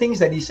one of the things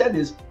that he said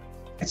is,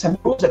 it's some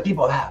rules that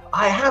people have.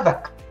 I have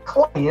a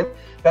client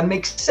that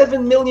makes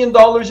 $7 million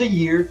a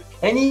year,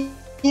 and he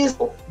is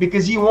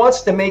because he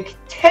wants to make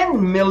 $10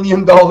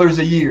 million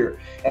a year.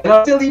 And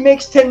until he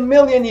makes 10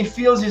 million, he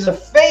feels he's a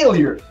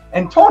failure.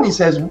 And Tony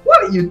says,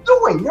 what are you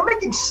doing? You're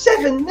making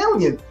 7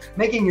 million,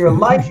 making your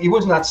life. He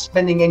was not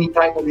spending any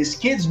time with his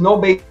kids, no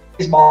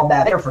baseball,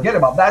 that. Forget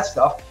about that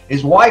stuff.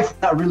 His wife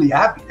not really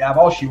happy to have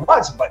all she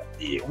wants, but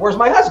where's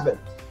my husband?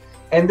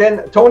 And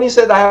then Tony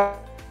said, I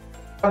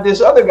have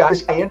this other guy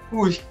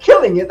who is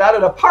killing it out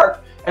of the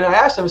park. And I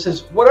asked him,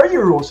 says, what are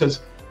your rules?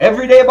 Says,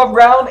 every day above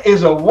ground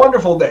is a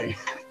wonderful day.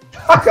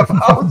 Talk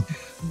about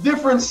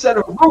different set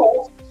of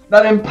rules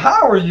that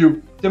empower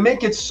you to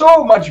make it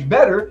so much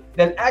better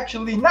than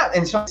actually not.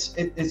 And so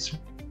it's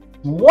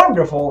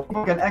wonderful.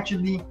 We can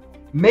actually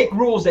make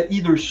rules that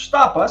either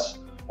stop us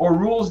or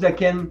rules that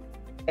can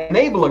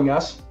enabling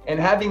us, and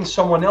having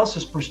someone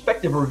else's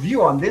perspective or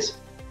view on this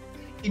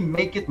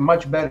make it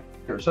much better.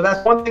 So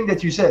that's one thing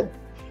that you said.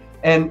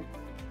 And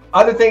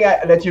other thing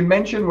that you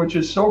mentioned, which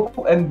is so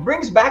cool and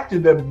brings back to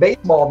the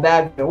baseball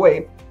dad in a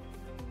way,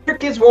 your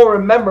kids won't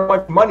remember how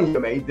much money you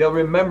made. They'll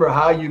remember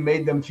how you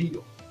made them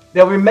feel.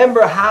 They'll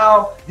remember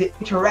how the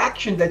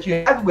interaction that you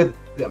had with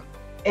them.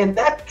 And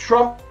that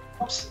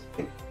trumps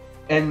it.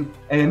 And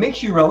it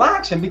makes you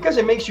relax. And because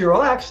it makes you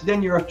relax,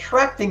 then you're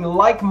attracting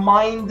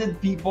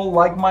like-minded people,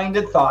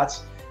 like-minded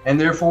thoughts. And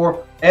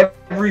therefore,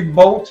 every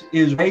boat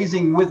is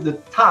raising with the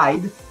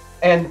tide.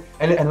 And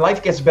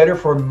life gets better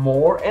for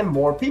more and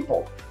more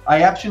people.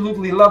 I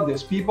absolutely love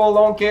this. People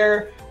don't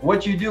care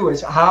what you do,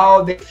 it's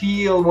how they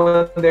feel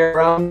when they're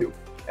around you.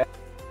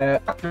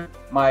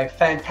 My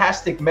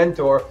fantastic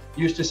mentor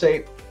used to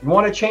say, you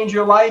want to change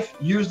your life?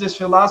 Use this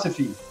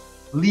philosophy.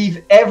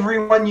 Leave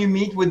everyone you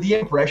meet with the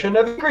impression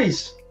of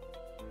grease.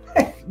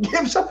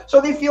 Give some, so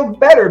they feel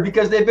better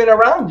because they've been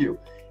around you.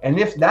 And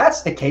if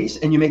that's the case,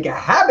 and you make a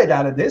habit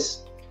out of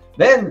this,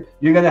 then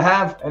you're going to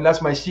have, and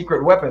that's my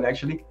secret weapon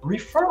actually,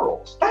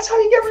 referrals. That's how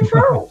you get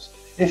referrals.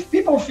 If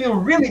people feel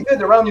really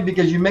good around you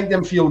because you make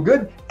them feel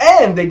good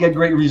and they get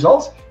great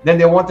results, then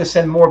they want to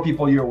send more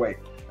people your way.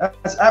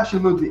 That's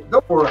absolutely,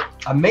 those were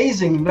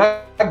amazing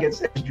nuggets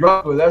that you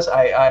dropped with us.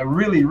 I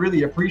really,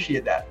 really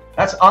appreciate that.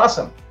 That's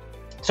awesome.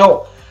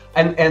 So,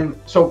 and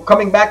so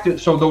coming back to,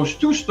 so those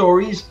two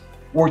stories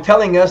were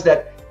telling us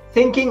that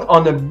thinking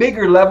on a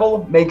bigger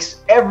level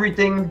makes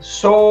everything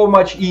so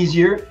much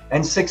easier,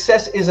 and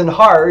success isn't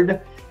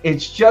hard.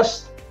 It's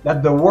just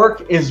that the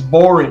work is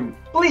boring.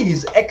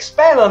 Please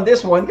expand on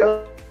this one,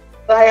 because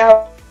I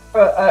have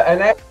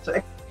an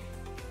answer.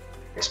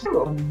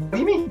 What do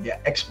you mean? Yeah,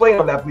 explain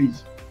on that,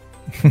 please.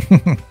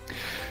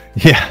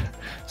 Yeah,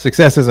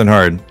 success isn't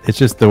hard. It's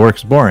just the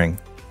work's boring.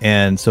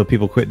 And so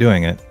people quit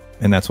doing it.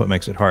 And that's what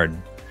makes it hard.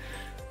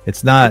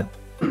 It's not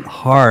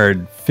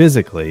hard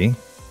physically.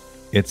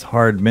 It's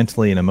hard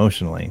mentally and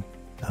emotionally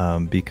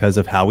because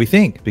of how we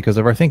think, because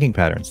of our thinking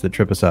patterns that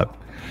trip us up.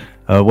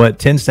 What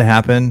tends to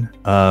happen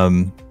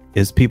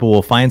is people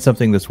will find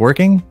something that's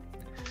working.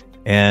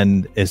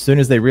 And as soon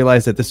as they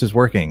realize that this is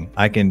working,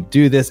 I can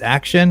do this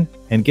action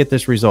and get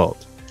this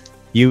result.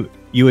 You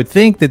would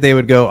think that they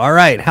would go, all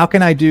right, how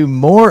can I do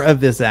more of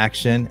this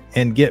action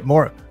and get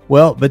more?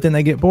 Well, but then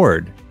they get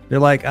bored. They're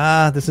like,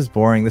 this is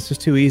boring. This is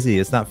too easy.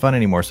 It's not fun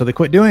anymore. So they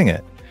quit doing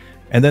it.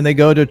 And then they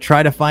go to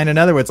try to find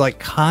another one. It's like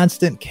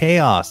constant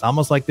chaos,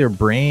 almost like their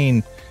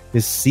brain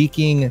is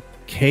seeking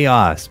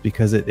chaos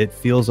because it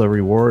feels a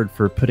reward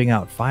for putting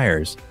out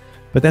fires.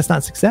 But that's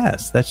not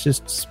success. That's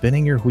just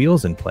spinning your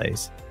wheels in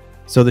place.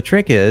 So the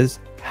trick is,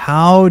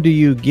 how do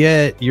you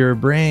get your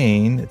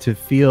brain to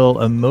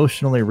feel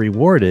emotionally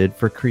rewarded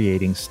for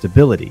creating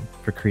stability,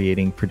 for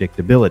creating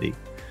predictability,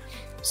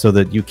 so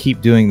that you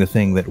keep doing the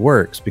thing that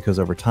works? Because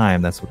over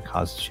time, that's what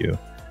causes you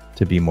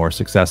to be more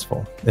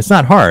successful. It's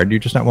not hard. You're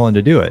just not willing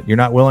to do it. You're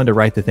not willing to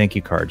write the thank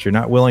you cards. You're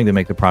not willing to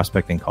make the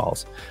prospecting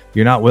calls.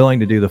 You're not willing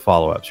to do the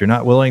follow-ups. You're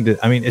not willing to,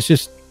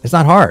 it's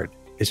not hard.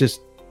 It's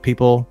just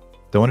people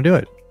don't want to do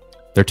it.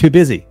 They're too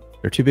busy.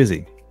 They're too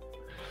busy.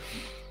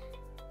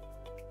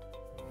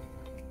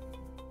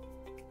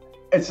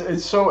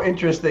 It's so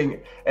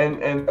interesting,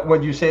 and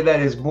when you say that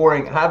is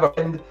boring, I have a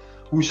friend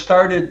who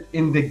started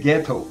in the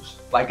ghettos,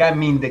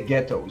 the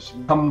ghettos.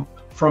 Come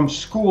from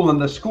school on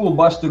the school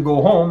bus to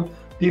go home,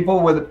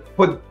 people would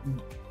put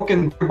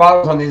broken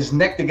bottles on his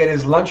neck to get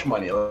his lunch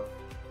money,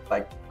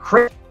 like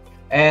crazy.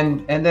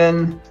 And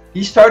then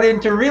he started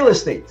into real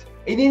estate.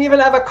 He didn't even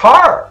have a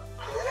car.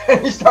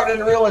 He started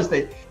in real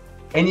estate,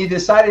 and he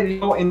decided to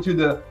go into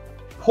the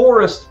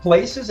poorest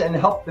places and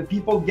help the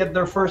people get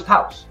their first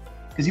house.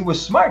 Because he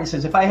was smart. He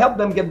says, if I help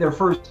them get their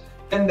first,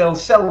 then they'll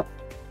sell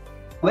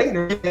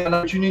later, an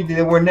opportunity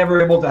they were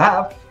never able to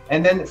have.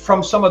 And then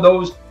from some of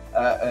those,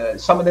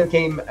 some of them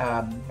came,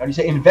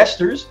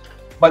 investors.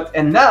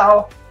 And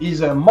now he's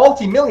a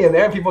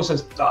multi-millionaire. And people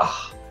says,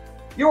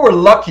 you were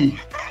lucky.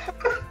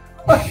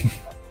 I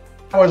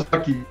was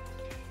lucky.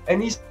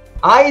 And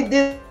I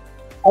did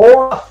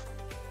all.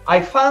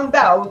 I found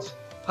out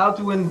how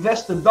to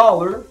invest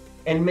 $1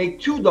 and make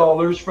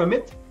 $2 from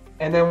it.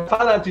 And then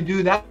found out to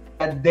do that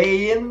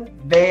day in,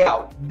 day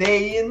out,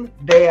 day in,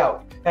 day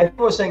out. And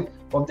people were saying,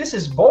 well, this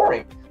is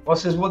boring. Well,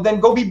 says, well, then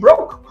go be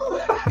broke.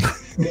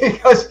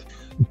 Because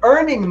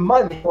earning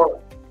money,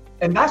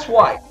 and that's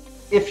why,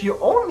 if you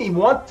only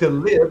want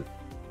to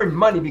earn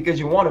money because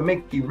you want to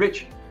be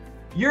rich,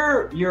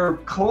 you're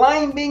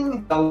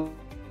climbing the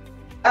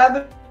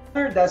ladder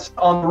that's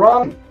on the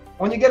wrong.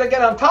 When you get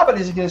on top of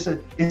this, you're going to say,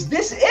 is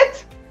this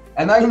it?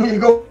 And now you need to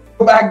go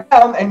back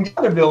down and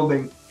get a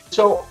building.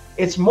 So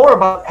it's more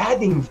about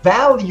adding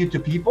value to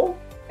people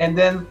and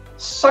then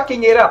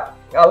sucking it up.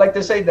 I like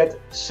to say that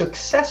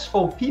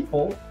successful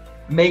people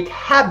make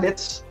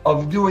habits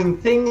of doing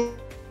things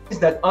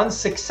that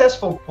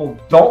unsuccessful people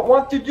don't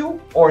want to do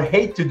or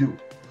hate to do.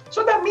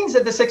 So that means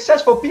that the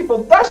successful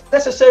people don't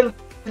necessarily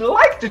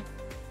like to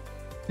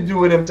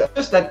do it themselves,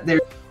 just that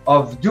they're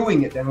of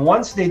doing it. And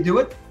once they do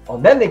it, well,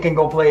 then they can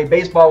go play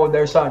baseball with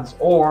their sons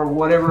or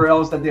whatever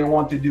else that they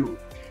want to do.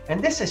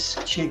 And this is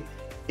such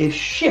a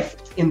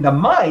shift in the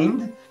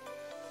mind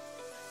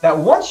that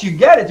once you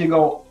get it, you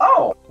go,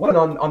 oh, what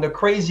on the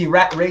crazy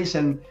rat race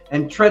and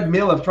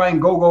treadmill of trying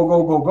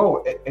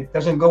go. It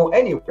doesn't go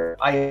anywhere.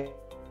 I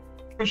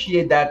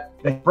appreciate that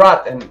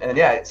brought, and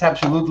yeah, it's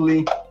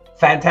absolutely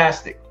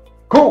fantastic.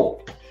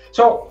 Cool.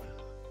 So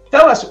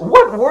tell us,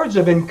 what words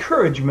of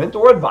encouragement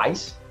or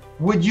advice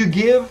would you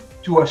give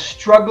to a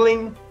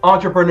struggling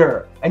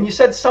entrepreneur? And you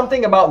said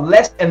something about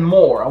less and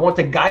more. I want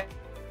to guide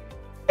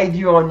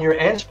you on your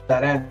answer to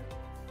that answer.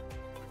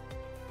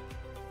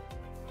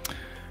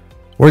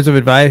 Words of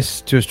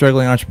advice to a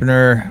struggling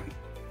entrepreneur: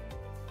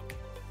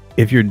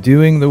 if you're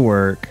doing the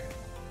work,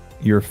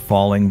 you're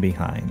falling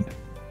behind.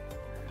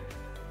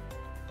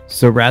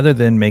 So rather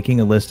than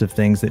making a list of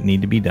things that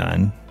need to be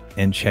done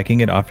and checking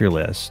it off your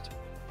list,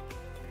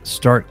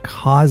 start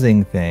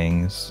causing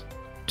things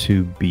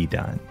to be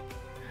done.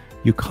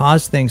 You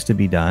cause things to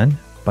be done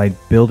by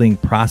building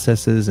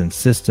processes and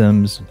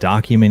systems,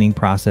 documenting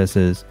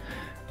processes,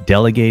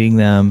 delegating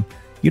them.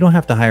 You don't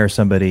have to hire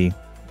somebody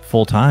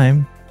full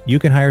time. You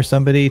can hire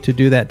somebody to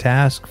do that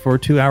task for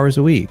 2 hours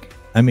a week.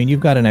 I mean, you've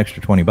got an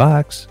extra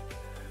 $20.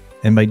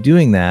 And by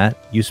doing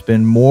that, you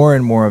spend more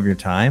and more of your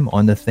time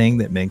on the thing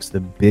that makes the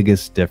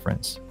biggest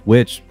difference,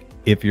 which,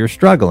 if you're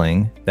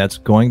struggling, that's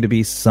going to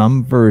be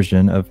some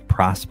version of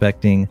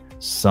prospecting,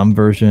 some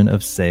version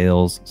of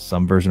sales,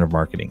 some version of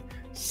marketing.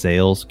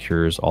 Sales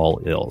cures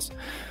all ills.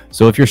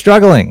 So if you're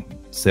struggling,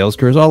 sales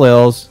cures all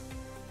ills.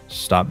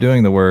 Stop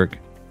doing the work.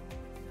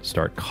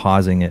 Start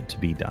causing it to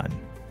be done.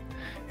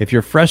 If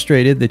you're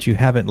frustrated that you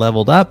haven't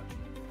leveled up,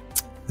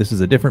 This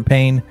is a different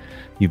pain.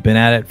 You've been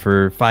at it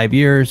for 5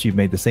 years. You've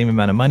made the same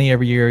amount of money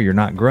every year. You're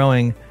not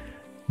growing.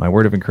 My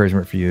word of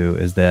encouragement for you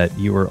is that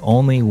you are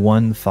only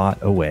one thought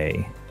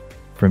away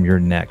from your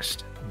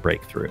next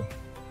breakthrough.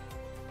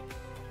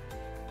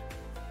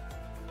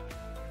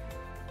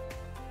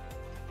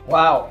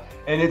 Wow.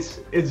 And it's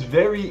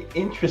very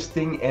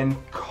interesting and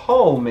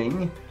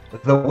calming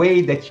the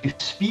way that you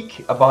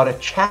speak about a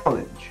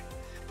challenge.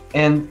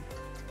 And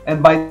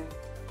by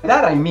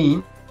that I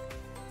mean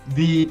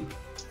the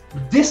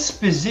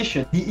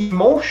disposition, the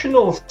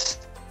emotional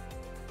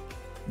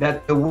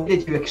that the way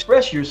that you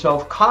express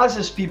yourself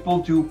causes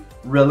people to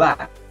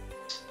relax.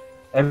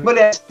 Everybody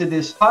that's to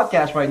this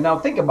podcast right now,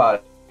 think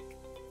about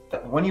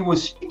it. When he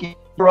was speaking,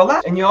 you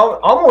relaxed and you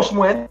almost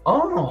went,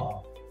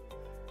 oh.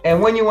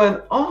 And when you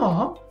went,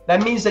 oh,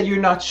 that means that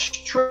you're not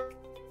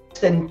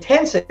stressed and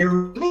tense, and you're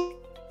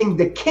releasing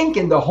the kink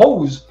in the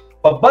hose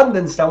of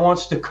abundance that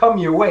wants to come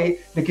your way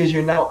because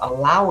you're now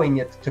allowing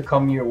it to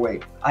come your way.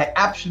 I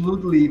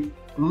absolutely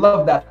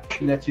love that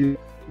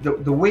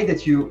the way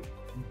that you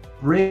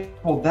break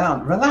people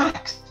down.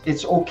 Relax,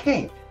 it's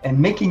okay. And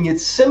making it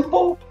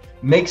simple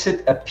makes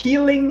it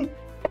appealing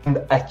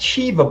and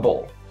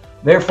achievable.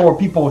 Therefore,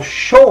 people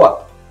show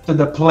up to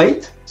the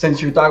plate.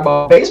 Since you're talking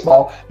about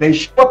baseball, they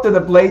show up to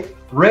the plate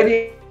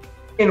ready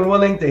and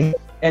willing to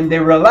hit, and they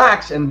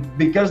relax. And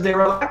because they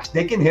relax,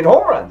 they can hit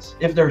home runs.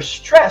 If they're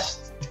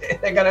stressed,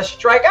 they're gonna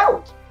strike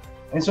out.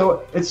 And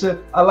so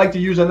I like to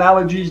use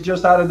analogies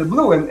just out of the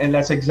blue, and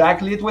that's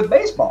exactly it with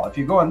baseball. If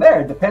you go in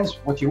there, it depends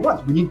what you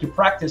want. We need to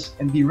practice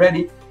and be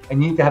ready,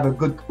 and you need to have a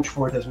good coach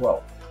for it as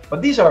well.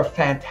 But these are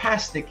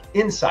fantastic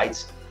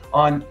insights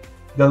on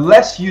the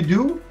less you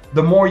do,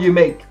 the more you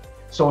make.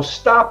 So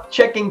stop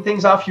checking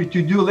things off your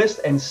to-do list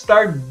and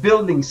start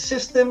building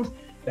systems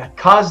that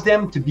cause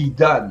them to be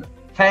done.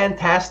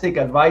 Fantastic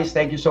advice.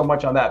 Thank you so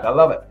much on that. I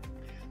love it.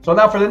 So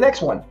now for the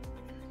next one.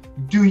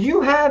 Do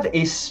you have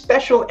a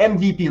special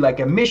MVP, like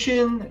a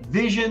mission,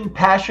 vision,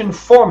 passion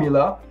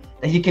formula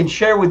that you can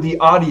share with the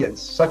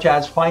audience, such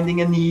as finding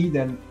a need?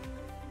 And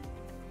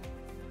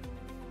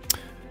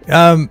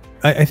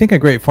I think a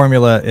great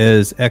formula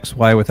is X,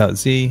 Y without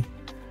Z.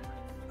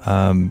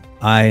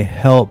 I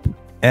help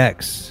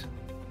X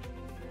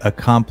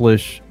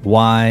accomplish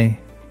Y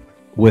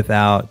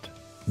without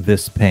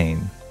this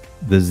pain,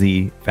 the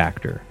Z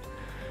factor,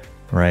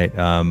 right?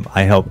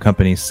 I help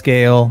companies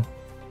scale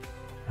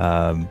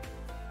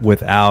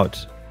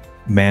without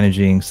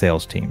managing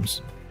sales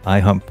teams. I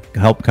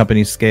help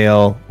companies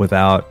scale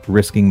without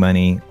risking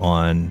money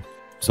on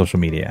social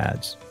media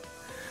ads.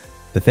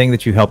 The thing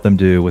that you help them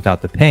do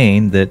without the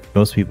pain that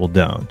most people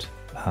don't.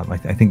 I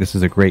think this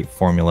is a great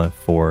formula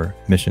for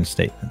mission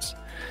statements.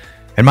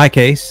 In my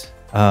case,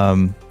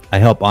 I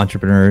help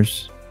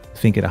entrepreneurs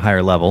think at a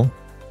higher level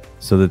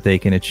so that they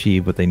can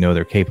achieve what they know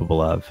they're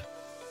capable of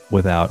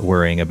without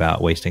worrying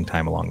about wasting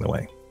time along the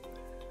way.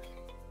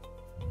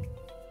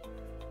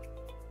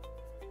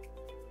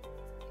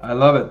 I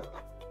love it.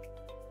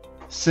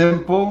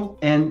 Simple,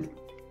 and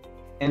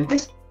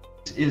this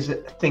is a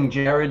thing,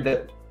 Jarrod,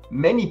 that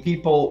many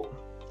people,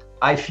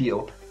 I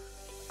feel,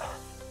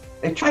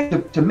 they try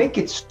to make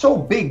it so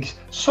big,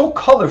 so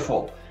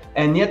colorful,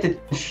 and yet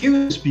it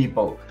confuses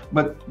people.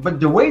 But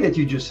the way that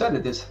you just said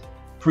it is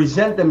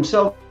present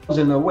themselves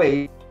in a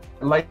way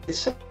like it's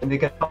simple, and they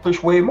can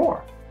accomplish way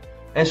more.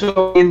 And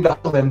so in the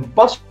hustle and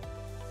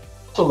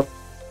bustle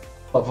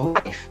of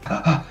life,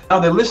 now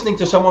they're listening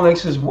to someone that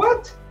says,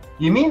 what?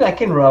 You mean I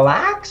can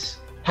relax,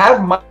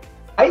 have my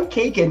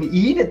cake and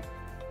eat it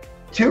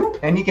too?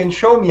 And he can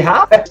show me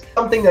how? That's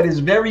something that is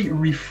very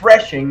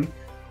refreshing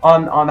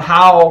on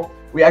how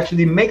we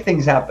actually make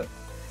things happen.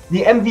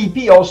 The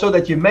MVP also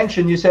that you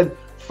mentioned, you said,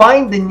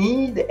 find the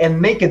need and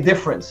make a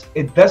difference.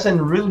 It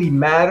doesn't really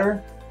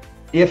matter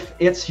if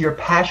it's your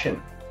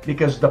passion,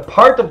 because the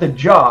part of the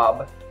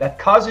job that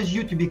causes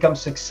you to become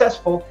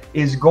successful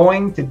is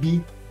going to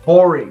be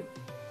boring.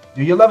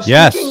 Do you love speaking?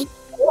 Yes.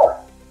 Or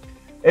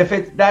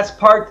if that's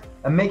part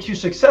that makes you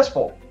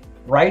successful,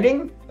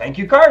 writing, thank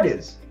you card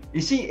is.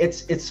 You see,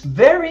 it's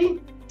very,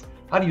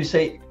 how do you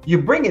say, you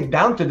bring it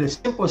down to the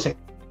simplest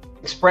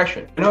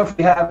expression. You know, if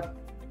we have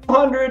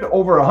 200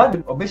 over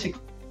 100, well,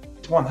 basically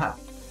it's one half.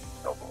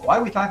 Why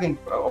are we talking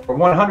over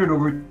 100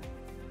 over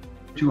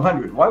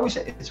 200? Why we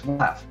say it's one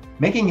half?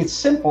 Making it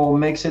simple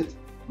makes it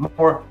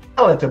more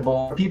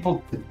palatable for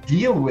people to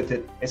deal with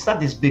it. It's not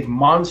this big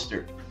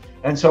monster.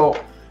 And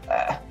so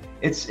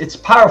it's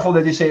powerful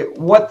that you say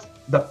what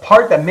the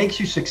part that makes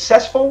you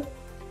successful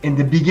in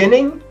the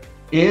beginning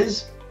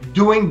is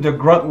doing the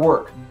grunt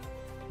work,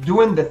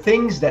 doing the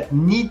things that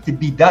need to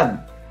be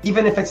done.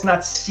 Even if it's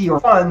not sexy or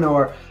fun,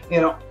 or, you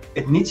know,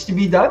 it needs to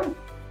be done,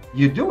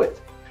 you do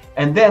it.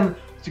 And then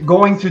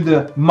going through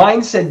the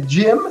mindset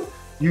gym,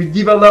 you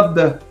develop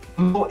the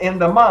in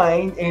the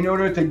mind in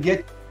order to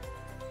get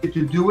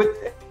to do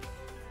it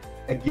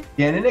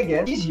again and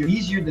again.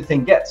 Easier the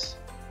thing gets.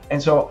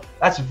 And so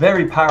that's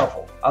very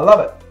powerful. I love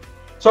it.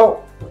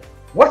 So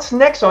what's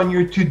next on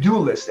your to-do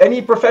list?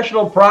 Any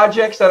professional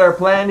projects that are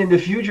planned in the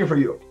future for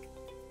you?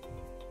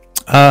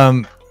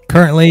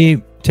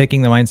 Currently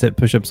taking the mindset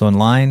push-ups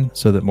online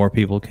so that more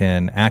people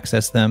can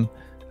access them,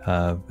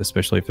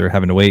 especially if they're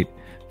having to wait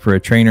for a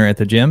trainer at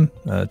the gym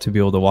to be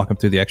able to walk them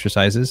through the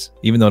exercises,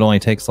 even though it only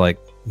takes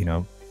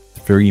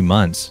 3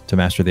 months to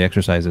master the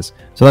exercises.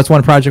 So that's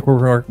one project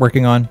we're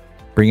working on,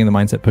 bringing the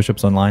mindset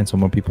push-ups online so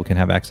more people can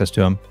have access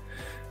to them.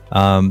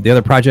 The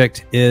other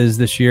project is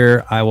this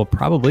year I will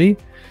probably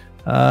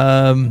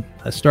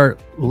start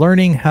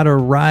learning how to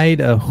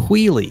ride a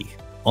wheelie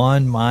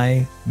on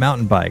my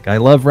mountain bike. I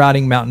love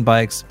riding mountain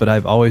bikes, but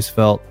I've always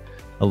felt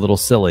a little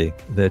silly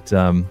that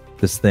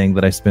this thing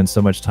that I spend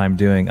so much time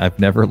doing, I've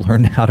never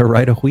learned how to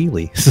ride a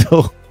wheelie.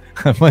 So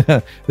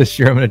this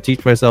year I'm going to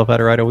teach myself how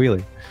to ride a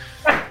wheelie.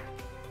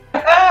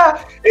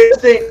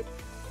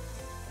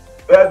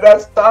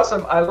 That's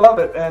awesome. I love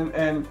it.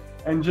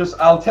 And just,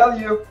 I'll tell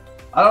you,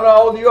 I don't know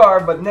how old you are,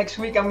 but next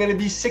week I'm going to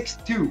be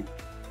 6'2".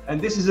 And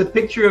this is a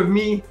picture of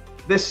me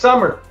this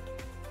summer.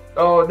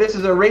 Oh, this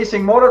is a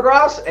racing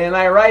motocross, and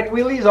I ride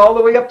wheelies all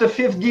the way up to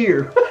 5th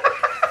gear.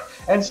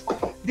 And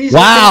so these are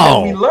things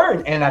that we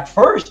learn. And at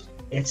first,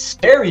 it's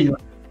scary,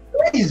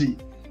 crazy.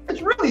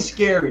 It's really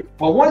scary.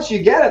 But once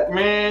you get it,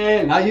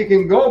 man, now you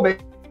can go, baby.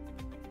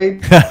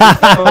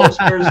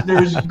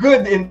 There's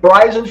good in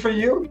horizons for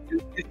you.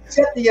 You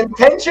set the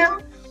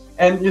intention,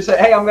 and you say,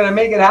 hey, I'm going to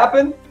make it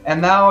happen. And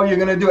now you're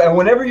going to do it. And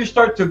whenever you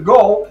start to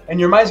go,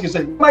 and your mind's going to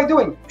say, what am I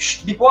doing?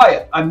 Shh, be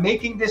quiet. I'm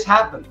making this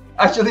happen.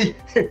 Actually,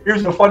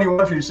 here's the funny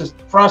one for you. Says,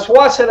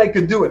 Francois said I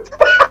could do it.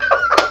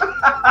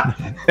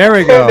 There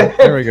we go.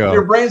 There we go.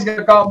 Your brain's going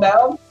to calm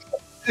down.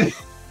 Make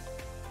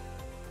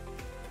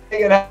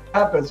it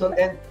happen. So,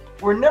 and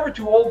we're never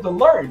too old to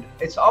learn.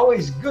 It's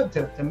always good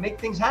to make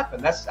things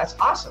happen. That's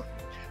awesome.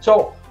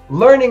 So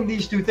learning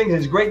these two things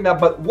is great now,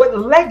 but what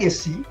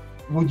legacy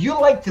would you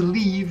like to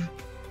leave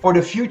for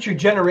the future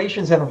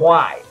generations, and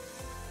why?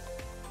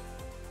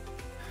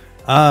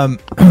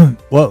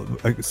 Well,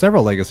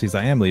 several legacies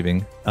I am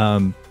leaving,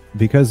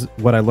 because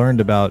what I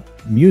learned about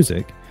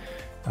music,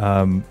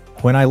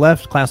 when I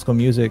left classical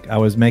music, I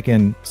was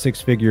making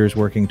 6 figures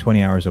working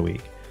 20 hours a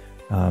week.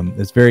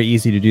 It's very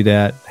easy to do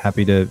that.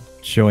 Happy to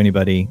show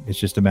anybody. It's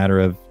just a matter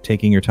of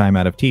taking your time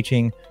out of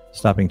teaching,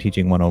 stopping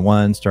teaching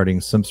one-on-one, starting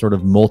some sort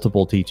of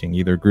multiple teaching,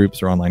 either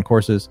groups or online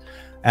courses,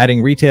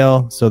 adding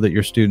retail so that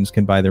your students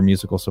can buy their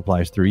musical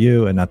supplies through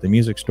you and not the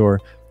music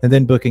store, and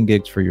then booking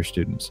gigs for your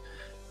students.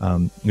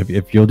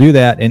 If you'll do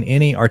that in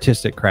any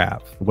artistic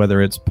craft,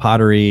 whether it's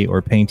pottery or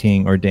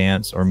painting or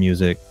dance or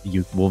music,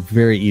 you will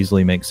very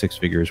easily make 6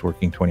 figures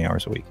working 20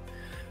 hours a week.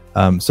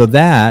 So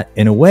that,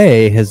 in a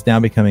way, has now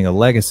becoming a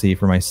legacy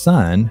for my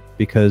son,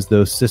 because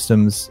those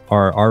systems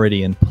are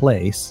already in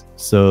place.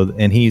 So,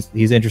 and he's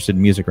interested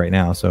in music right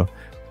now. So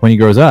when he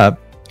grows up,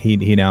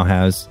 he now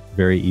has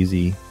very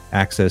easy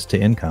access to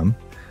income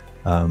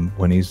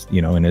when he's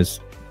in his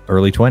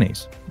early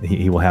 20s.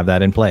 He will have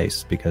that in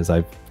place because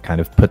I've kind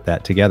of put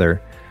that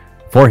together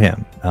for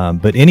him.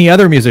 But any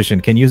other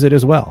musician can use it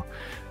as well.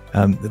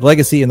 The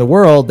legacy in the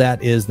world,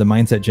 that is the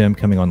Mindset Gym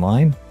coming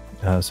online,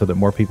 so that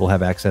more people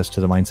have access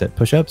to the mindset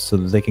push-ups so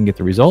that they can get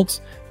the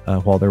results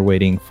while they're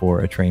waiting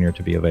for a trainer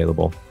to be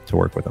available to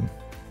work with them.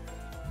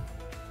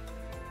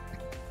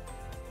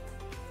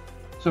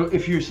 So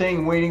if you're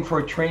saying waiting for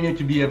a trainer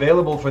to be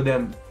available for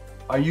them,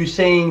 are you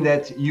saying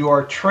that you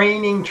are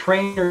training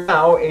trainers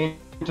now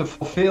to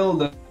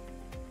fulfill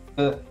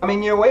the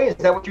coming your way? Is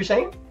that what you're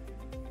saying?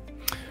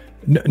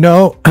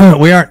 No,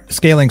 we aren't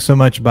scaling so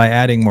much by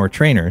adding more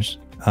trainers,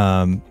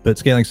 but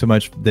scaling so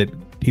much that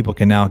people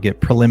can now get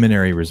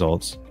preliminary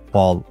results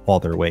while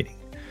they're waiting.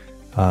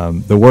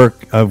 The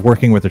work of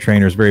working with a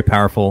trainer is very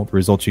powerful. The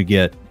results you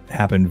get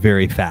happen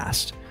very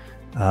fast.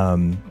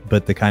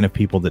 But the kind of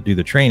people that do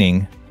the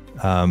training,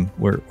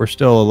 we're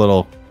still a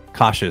little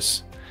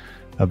cautious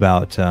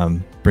about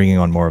bringing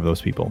on more of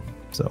those people.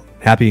 So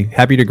happy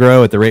to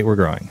grow at the rate we're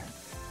growing.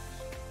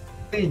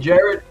 Hey,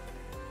 Jarrod.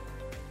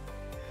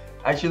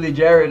 Actually,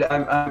 Jarrod,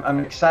 I'm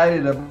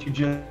excited about what you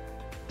just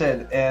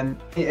said, and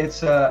it's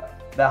the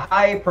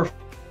high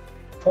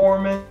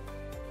performance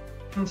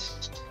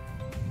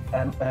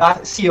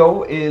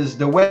 .co is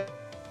the web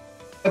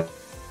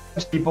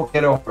people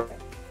get over.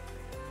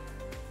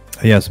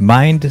 Yes,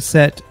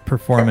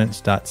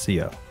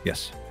 mindsetperformance.co.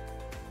 Yes.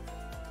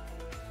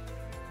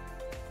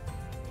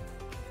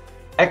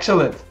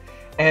 Excellent.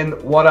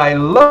 And what I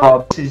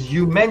love is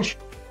you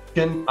mentioned,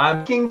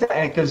 I'm keen to,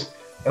 because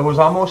it was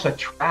almost a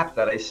trap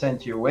that I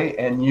sent your way,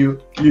 and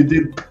you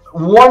did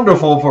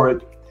wonderful for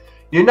it.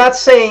 You're not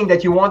saying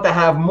that you want to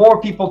have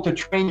more people to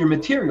train your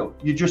material.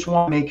 You just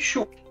want to make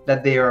sure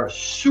that they are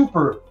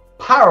super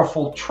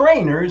powerful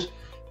trainers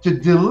to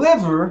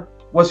deliver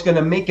what's going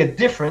to make a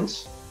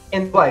difference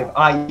in life,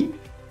 i.e., you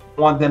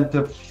want them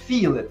to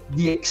feel it,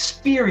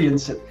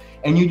 experience it,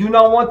 and you do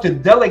not want to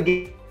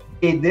delegate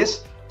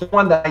this to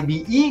one that might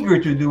be eager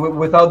to do it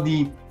without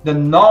the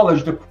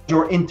knowledge,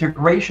 or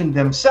integration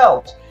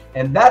themselves.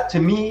 And that, to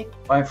me,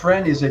 my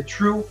friend, is a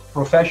true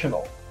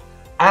professional.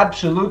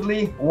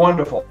 Absolutely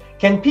wonderful.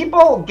 Can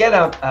people get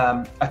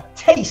a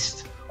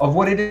taste of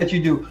what it is that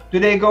you do? Do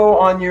they go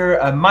on your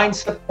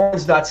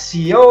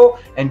mindsetpoints.co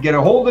and get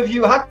a hold of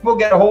you? How can people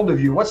get a hold of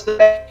you? What's the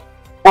best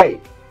way?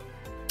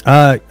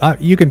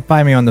 You can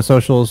find me on the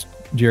socials,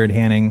 Jarrod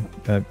Haning,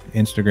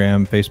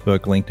 Instagram, Facebook,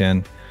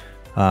 LinkedIn.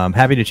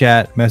 Happy to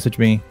chat, message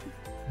me.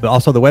 But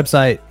also the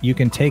website, you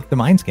can take the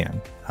mind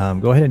scan.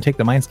 Go ahead and take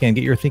the mind scan,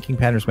 get your thinking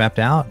patterns mapped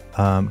out.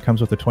 Comes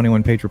with a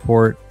 21-page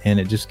report, and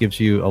it just gives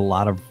you a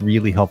lot of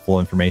really helpful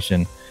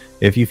information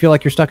if you feel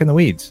like you're stuck in the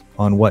weeds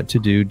on what to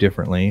do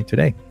differently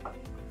today.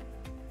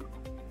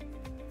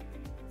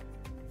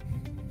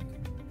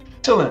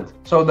 Excellent.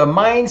 So the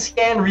mind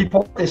scan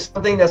report is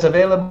something that's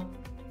available.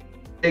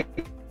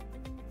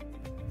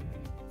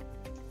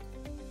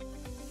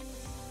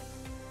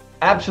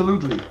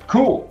 Absolutely.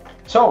 Cool.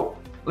 So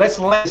let's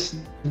let this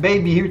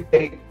baby here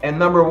today. And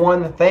number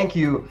one, thank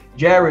you,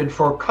 Jarrod,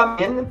 for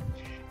coming in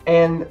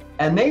and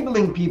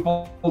enabling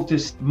people to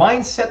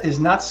mindset is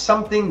not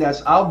something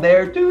that's out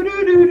there,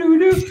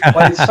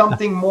 but it's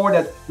something more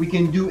that we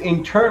can do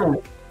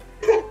internally.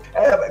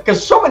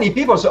 Because so many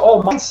people say,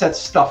 oh, mindset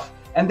stuff,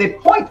 and they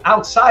point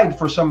outside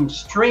for some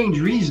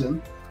strange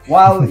reason,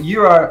 while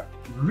you are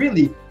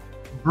really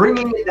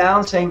bringing it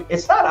down, saying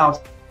it's not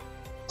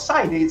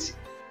outside. It's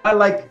I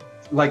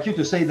like you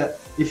to say that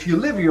if you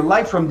live your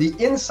life from the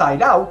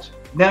inside out,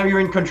 now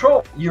you're in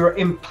control. You're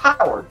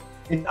empowered.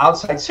 If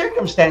outside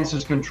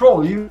circumstances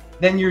control you,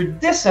 then you're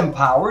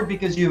disempowered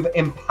because you've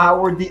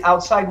empowered the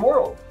outside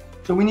world.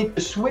 So we need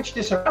to switch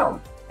this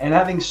around, and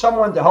having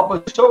someone to help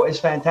us so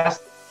is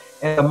fantastic.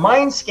 And the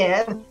mind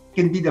scan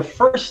can be the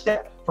first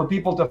step for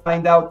people to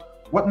find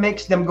out what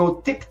makes them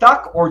go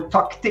tick-tock or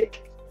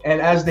tuck-tick.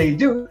 And as they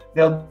do,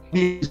 they'll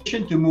be in a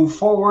position to move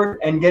forward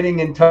and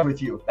getting in touch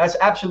with you. That's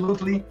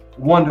absolutely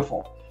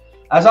wonderful.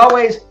 As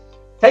always,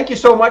 thank you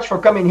so much for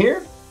coming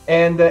here.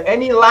 And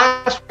any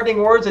last parting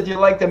words that you'd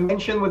like to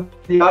mention with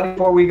the audience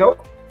before we go?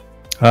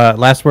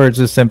 Last words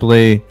is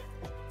simply,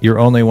 you're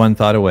only one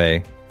thought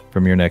away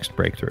from your next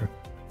breakthrough.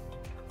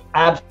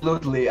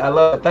 Absolutely. I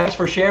love it. Thanks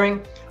for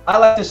sharing. I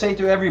like to say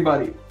to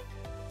everybody,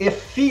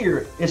 if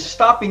fear is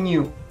stopping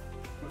you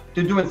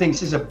to doing things,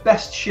 this is a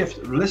best shift.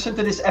 Listen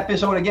to this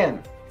episode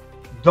again.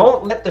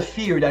 Don't let the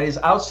fear that is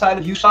outside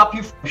of you stop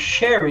you from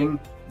sharing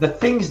the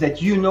things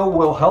that you know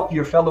will help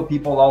your fellow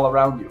people all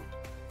around you.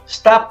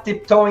 Stop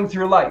tiptoeing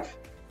through life.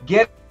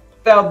 Get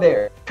out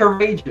there,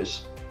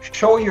 courageous,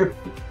 show your,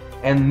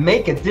 and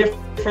make a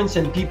difference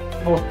in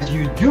people as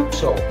you do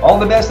so. All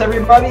the best,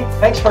 everybody.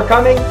 Thanks for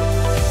coming.